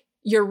think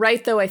you're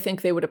right, though. I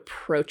think they would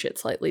approach it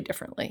slightly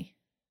differently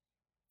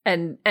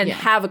and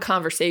have a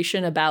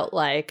conversation about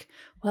like,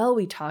 well,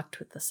 we talked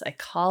with the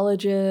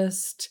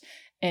psychologist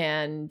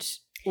and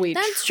we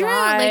That's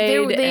tried.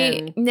 True.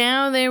 Like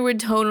now there would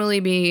totally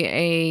be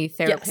a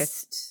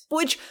therapist. Yes.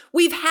 Which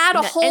we've had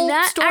a whole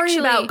story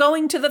about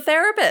going to the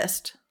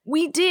therapist.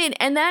 We did.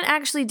 And that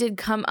actually did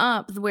come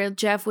up where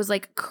Jeff was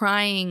like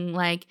crying,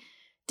 like,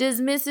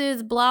 does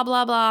Mrs. blah,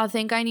 blah, blah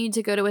think I need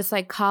to go to a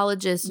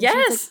psychologist? And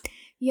yes. Like,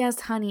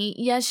 yes, honey.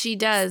 Yes, she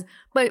does.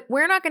 But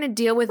we're not going to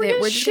deal with it.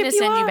 We're just going to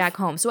send you back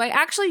home. So I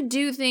actually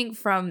do think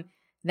from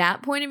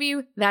that point of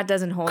view, that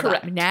doesn't hold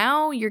up.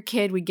 Now your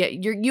kid would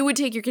you would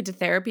take your kid to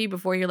therapy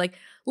before you're like,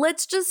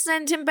 let's just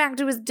send him back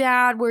to his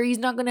dad where he's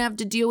not going to have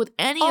to deal with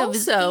any of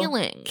his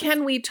feelings.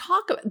 Can we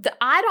talk about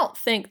I don't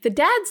think the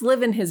dad's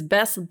living his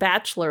best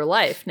bachelor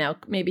life. Now,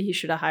 maybe he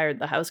should have hired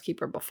the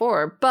housekeeper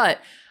before, but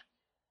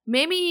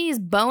maybe he's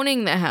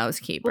boning the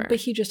housekeeper. Well, but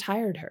he just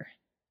hired her.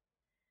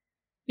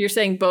 You're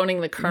saying boning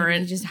the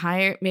current.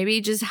 Maybe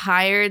he just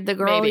hired the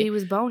girl he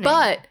was boning.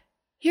 But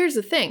here's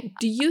the thing.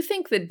 Do you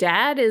think the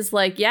dad is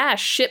like, yeah,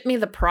 ship me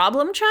the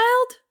problem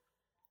child?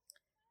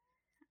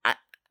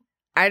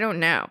 I don't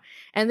know.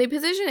 And they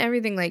position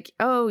everything like,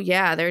 oh,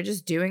 yeah, they're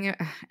just doing it.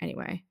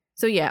 Anyway.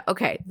 So, yeah,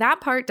 okay.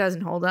 That part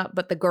doesn't hold up,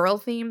 but the girl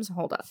themes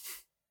hold up.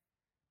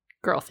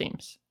 Girl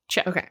themes.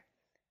 Check. Okay.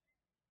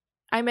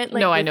 I meant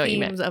like the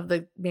themes of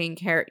the main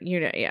character.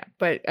 Yeah.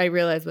 But I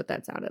realized what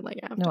that sounded like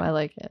after. No, I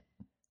like it.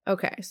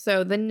 Okay.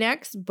 So the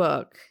next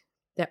book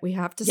that we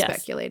have to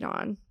speculate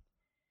on,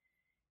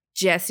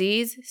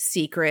 Jesse's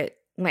Secret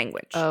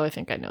Language. Oh, I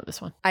think I know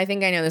this one. I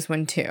think I know this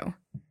one too.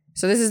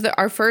 So this is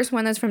our first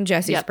one that's from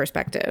Jesse's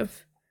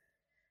perspective.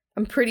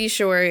 I'm pretty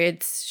sure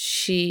it's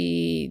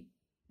she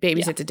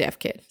babysits a deaf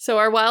kid. So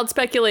our wild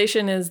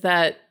speculation is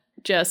that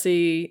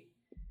we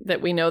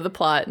know the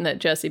plot and that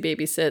Jessie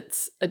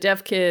babysits a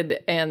deaf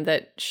kid and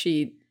that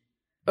she...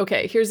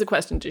 Okay, here's the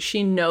question. Does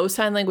she know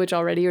sign language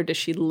already or does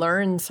she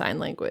learn sign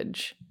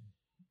language?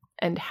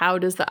 And how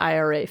does the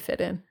IRA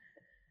fit in?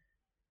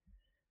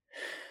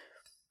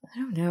 I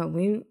don't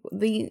know.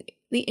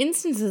 The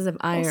instances of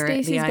IRA,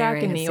 Stacey's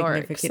back in New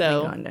York,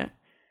 so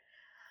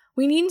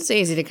we need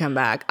Stacey to come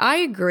back. I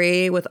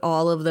agree with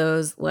all of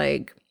those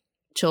like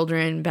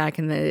children back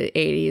in the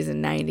 80s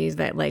and 90s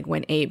that like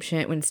went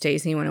apeshit when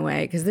Stacey went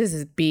away, because this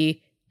is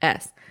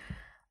BS.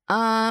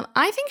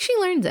 I think she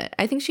learns it.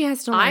 I think she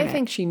has to learn it. I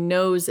think she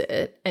knows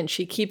it and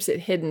she keeps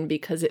it hidden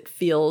because it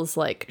feels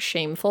like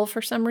shameful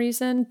for some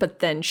reason. But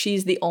then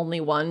she's the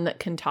only one that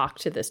can talk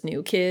to this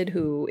new kid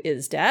who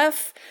is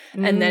deaf.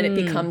 And then it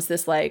becomes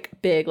this like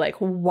big, like,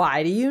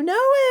 why do you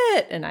know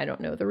it? And I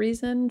don't know the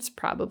reasons.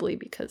 Probably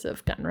because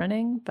of gun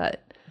running,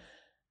 but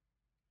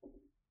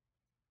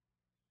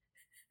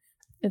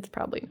it's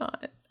probably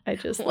not.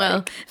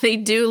 They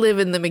do live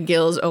in the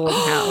McGill's old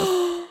house.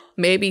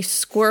 Maybe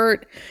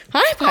Squirt.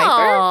 Hi, Piper.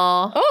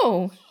 Aww.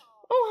 Oh,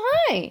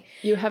 hi.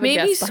 You have a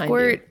guest behind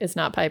you. It's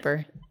not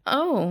Piper.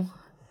 Oh.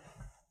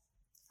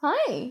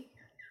 Hi.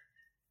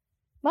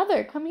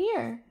 Mother, come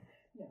here.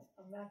 No,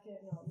 I'm not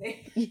getting all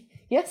naked.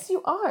 Yes,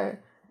 you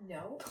are.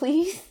 No.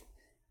 Please.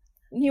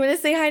 You want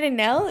to say hi to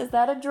Nell? Is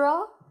that a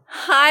draw?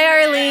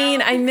 Hi,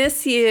 Arlene. I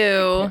miss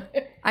you.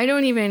 I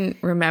don't even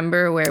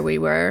remember where we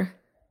were.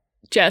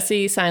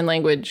 Jesse, sign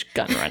language,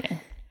 gun running.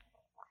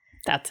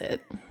 That's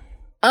it.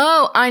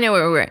 Oh, I know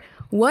where we were.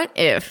 What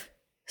if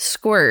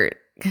Squirt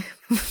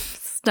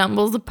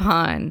stumbles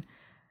upon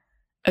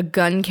a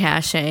gun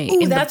cache in the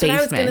basement? That's what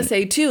I was going to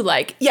say too.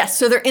 Like, yes,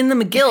 so they're in the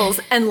McGills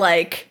and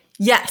like,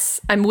 yes,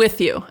 I'm with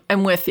you.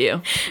 I'm with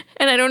you.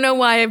 And I don't know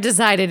why I've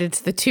decided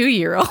it's the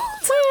 2-year-old.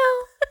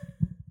 Well,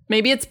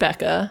 maybe it's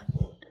Becca.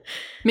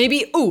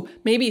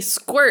 Maybe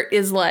Squirt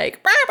is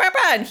like, bah, bah,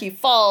 bah, and he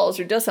falls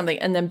or does something.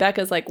 And then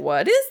Becca's like,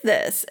 what is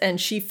this? And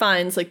she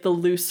finds like the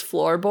loose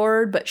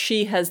floorboard, but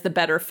she has the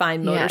better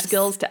fine motor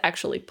skills to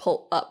actually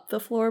pull up the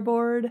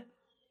floorboard.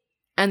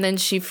 And then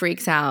she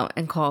freaks out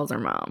and calls her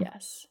mom.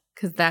 Yes.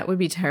 Because that would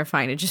be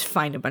terrifying to just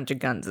find a bunch of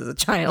guns as a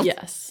child.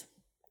 Yes.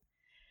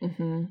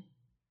 Mm-hmm.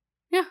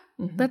 Yeah,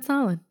 that's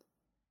solid.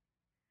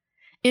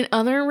 In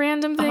other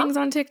random things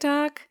on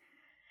TikTok,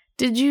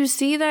 did you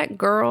see that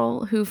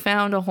girl who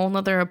found a whole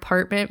nother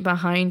apartment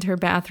behind her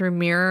bathroom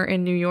mirror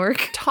in New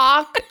York?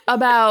 Talk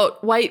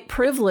about white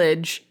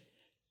privilege.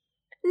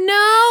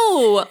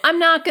 No, I'm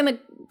not going to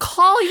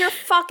call your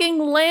fucking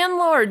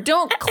landlord.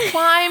 Don't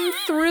climb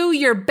through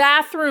your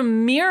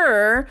bathroom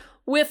mirror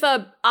with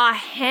a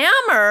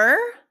hammer.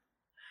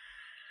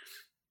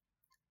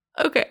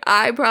 Okay,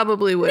 I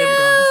probably would have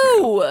gone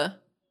through.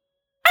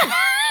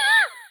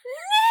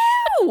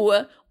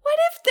 No. What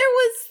if there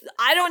was,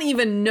 I don't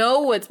even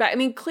know what's back. I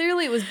mean,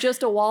 clearly it was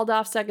just a walled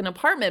off second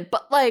apartment,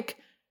 but like,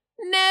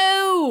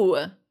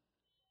 no.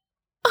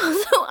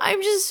 Also,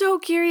 I'm just so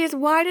curious.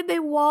 Why did they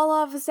wall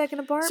off a second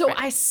apartment? So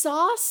I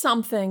saw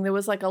something, there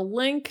was like a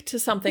link to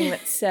something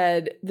that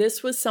said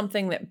this was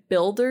something that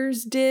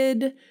builders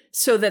did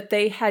so that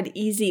they had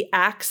easy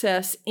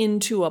access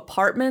into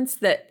apartments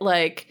that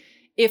like,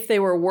 if they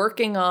were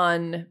working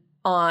on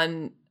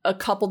a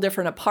couple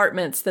different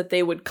apartments that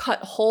they would cut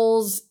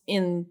holes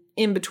in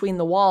between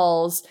the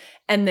walls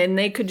and then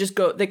they could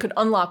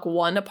unlock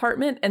one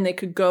apartment and they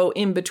could go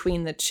in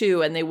between the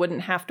two and they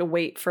wouldn't have to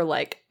wait for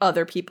like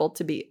other people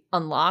to be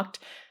unlocked.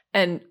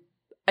 And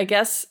I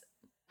guess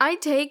I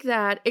take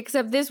that,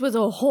 except this was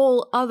a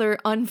whole other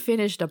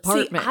unfinished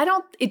apartment. See,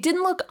 it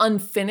didn't look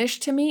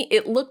unfinished to me.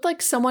 It looked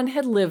like someone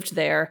had lived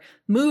there,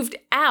 moved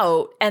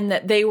out, and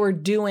that they were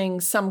doing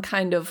some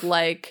kind of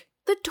like,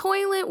 the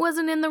toilet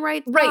wasn't in the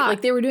right spot. Right,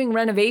 like they were doing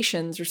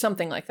renovations or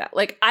something like that.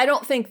 Like, I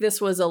don't think this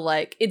was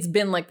it's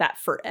been like that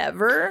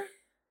forever.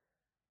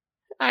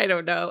 I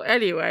don't know.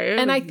 Anyway.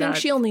 And I think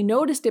she only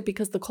noticed it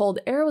because the cold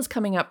air was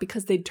coming up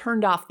because they'd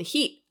turned off the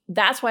heat.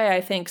 That's why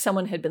I think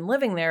someone had been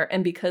living there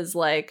and because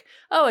like,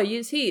 oh, I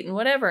use heat and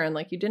whatever. And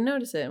like, you didn't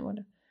notice it and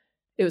whatever.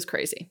 It was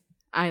crazy.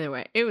 Either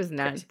way, it was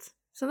nuts. Crazy.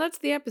 So that's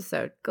the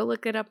episode. Go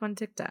look it up on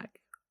TikTok.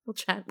 We'll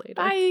chat later.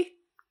 Bye.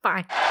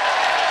 Bye.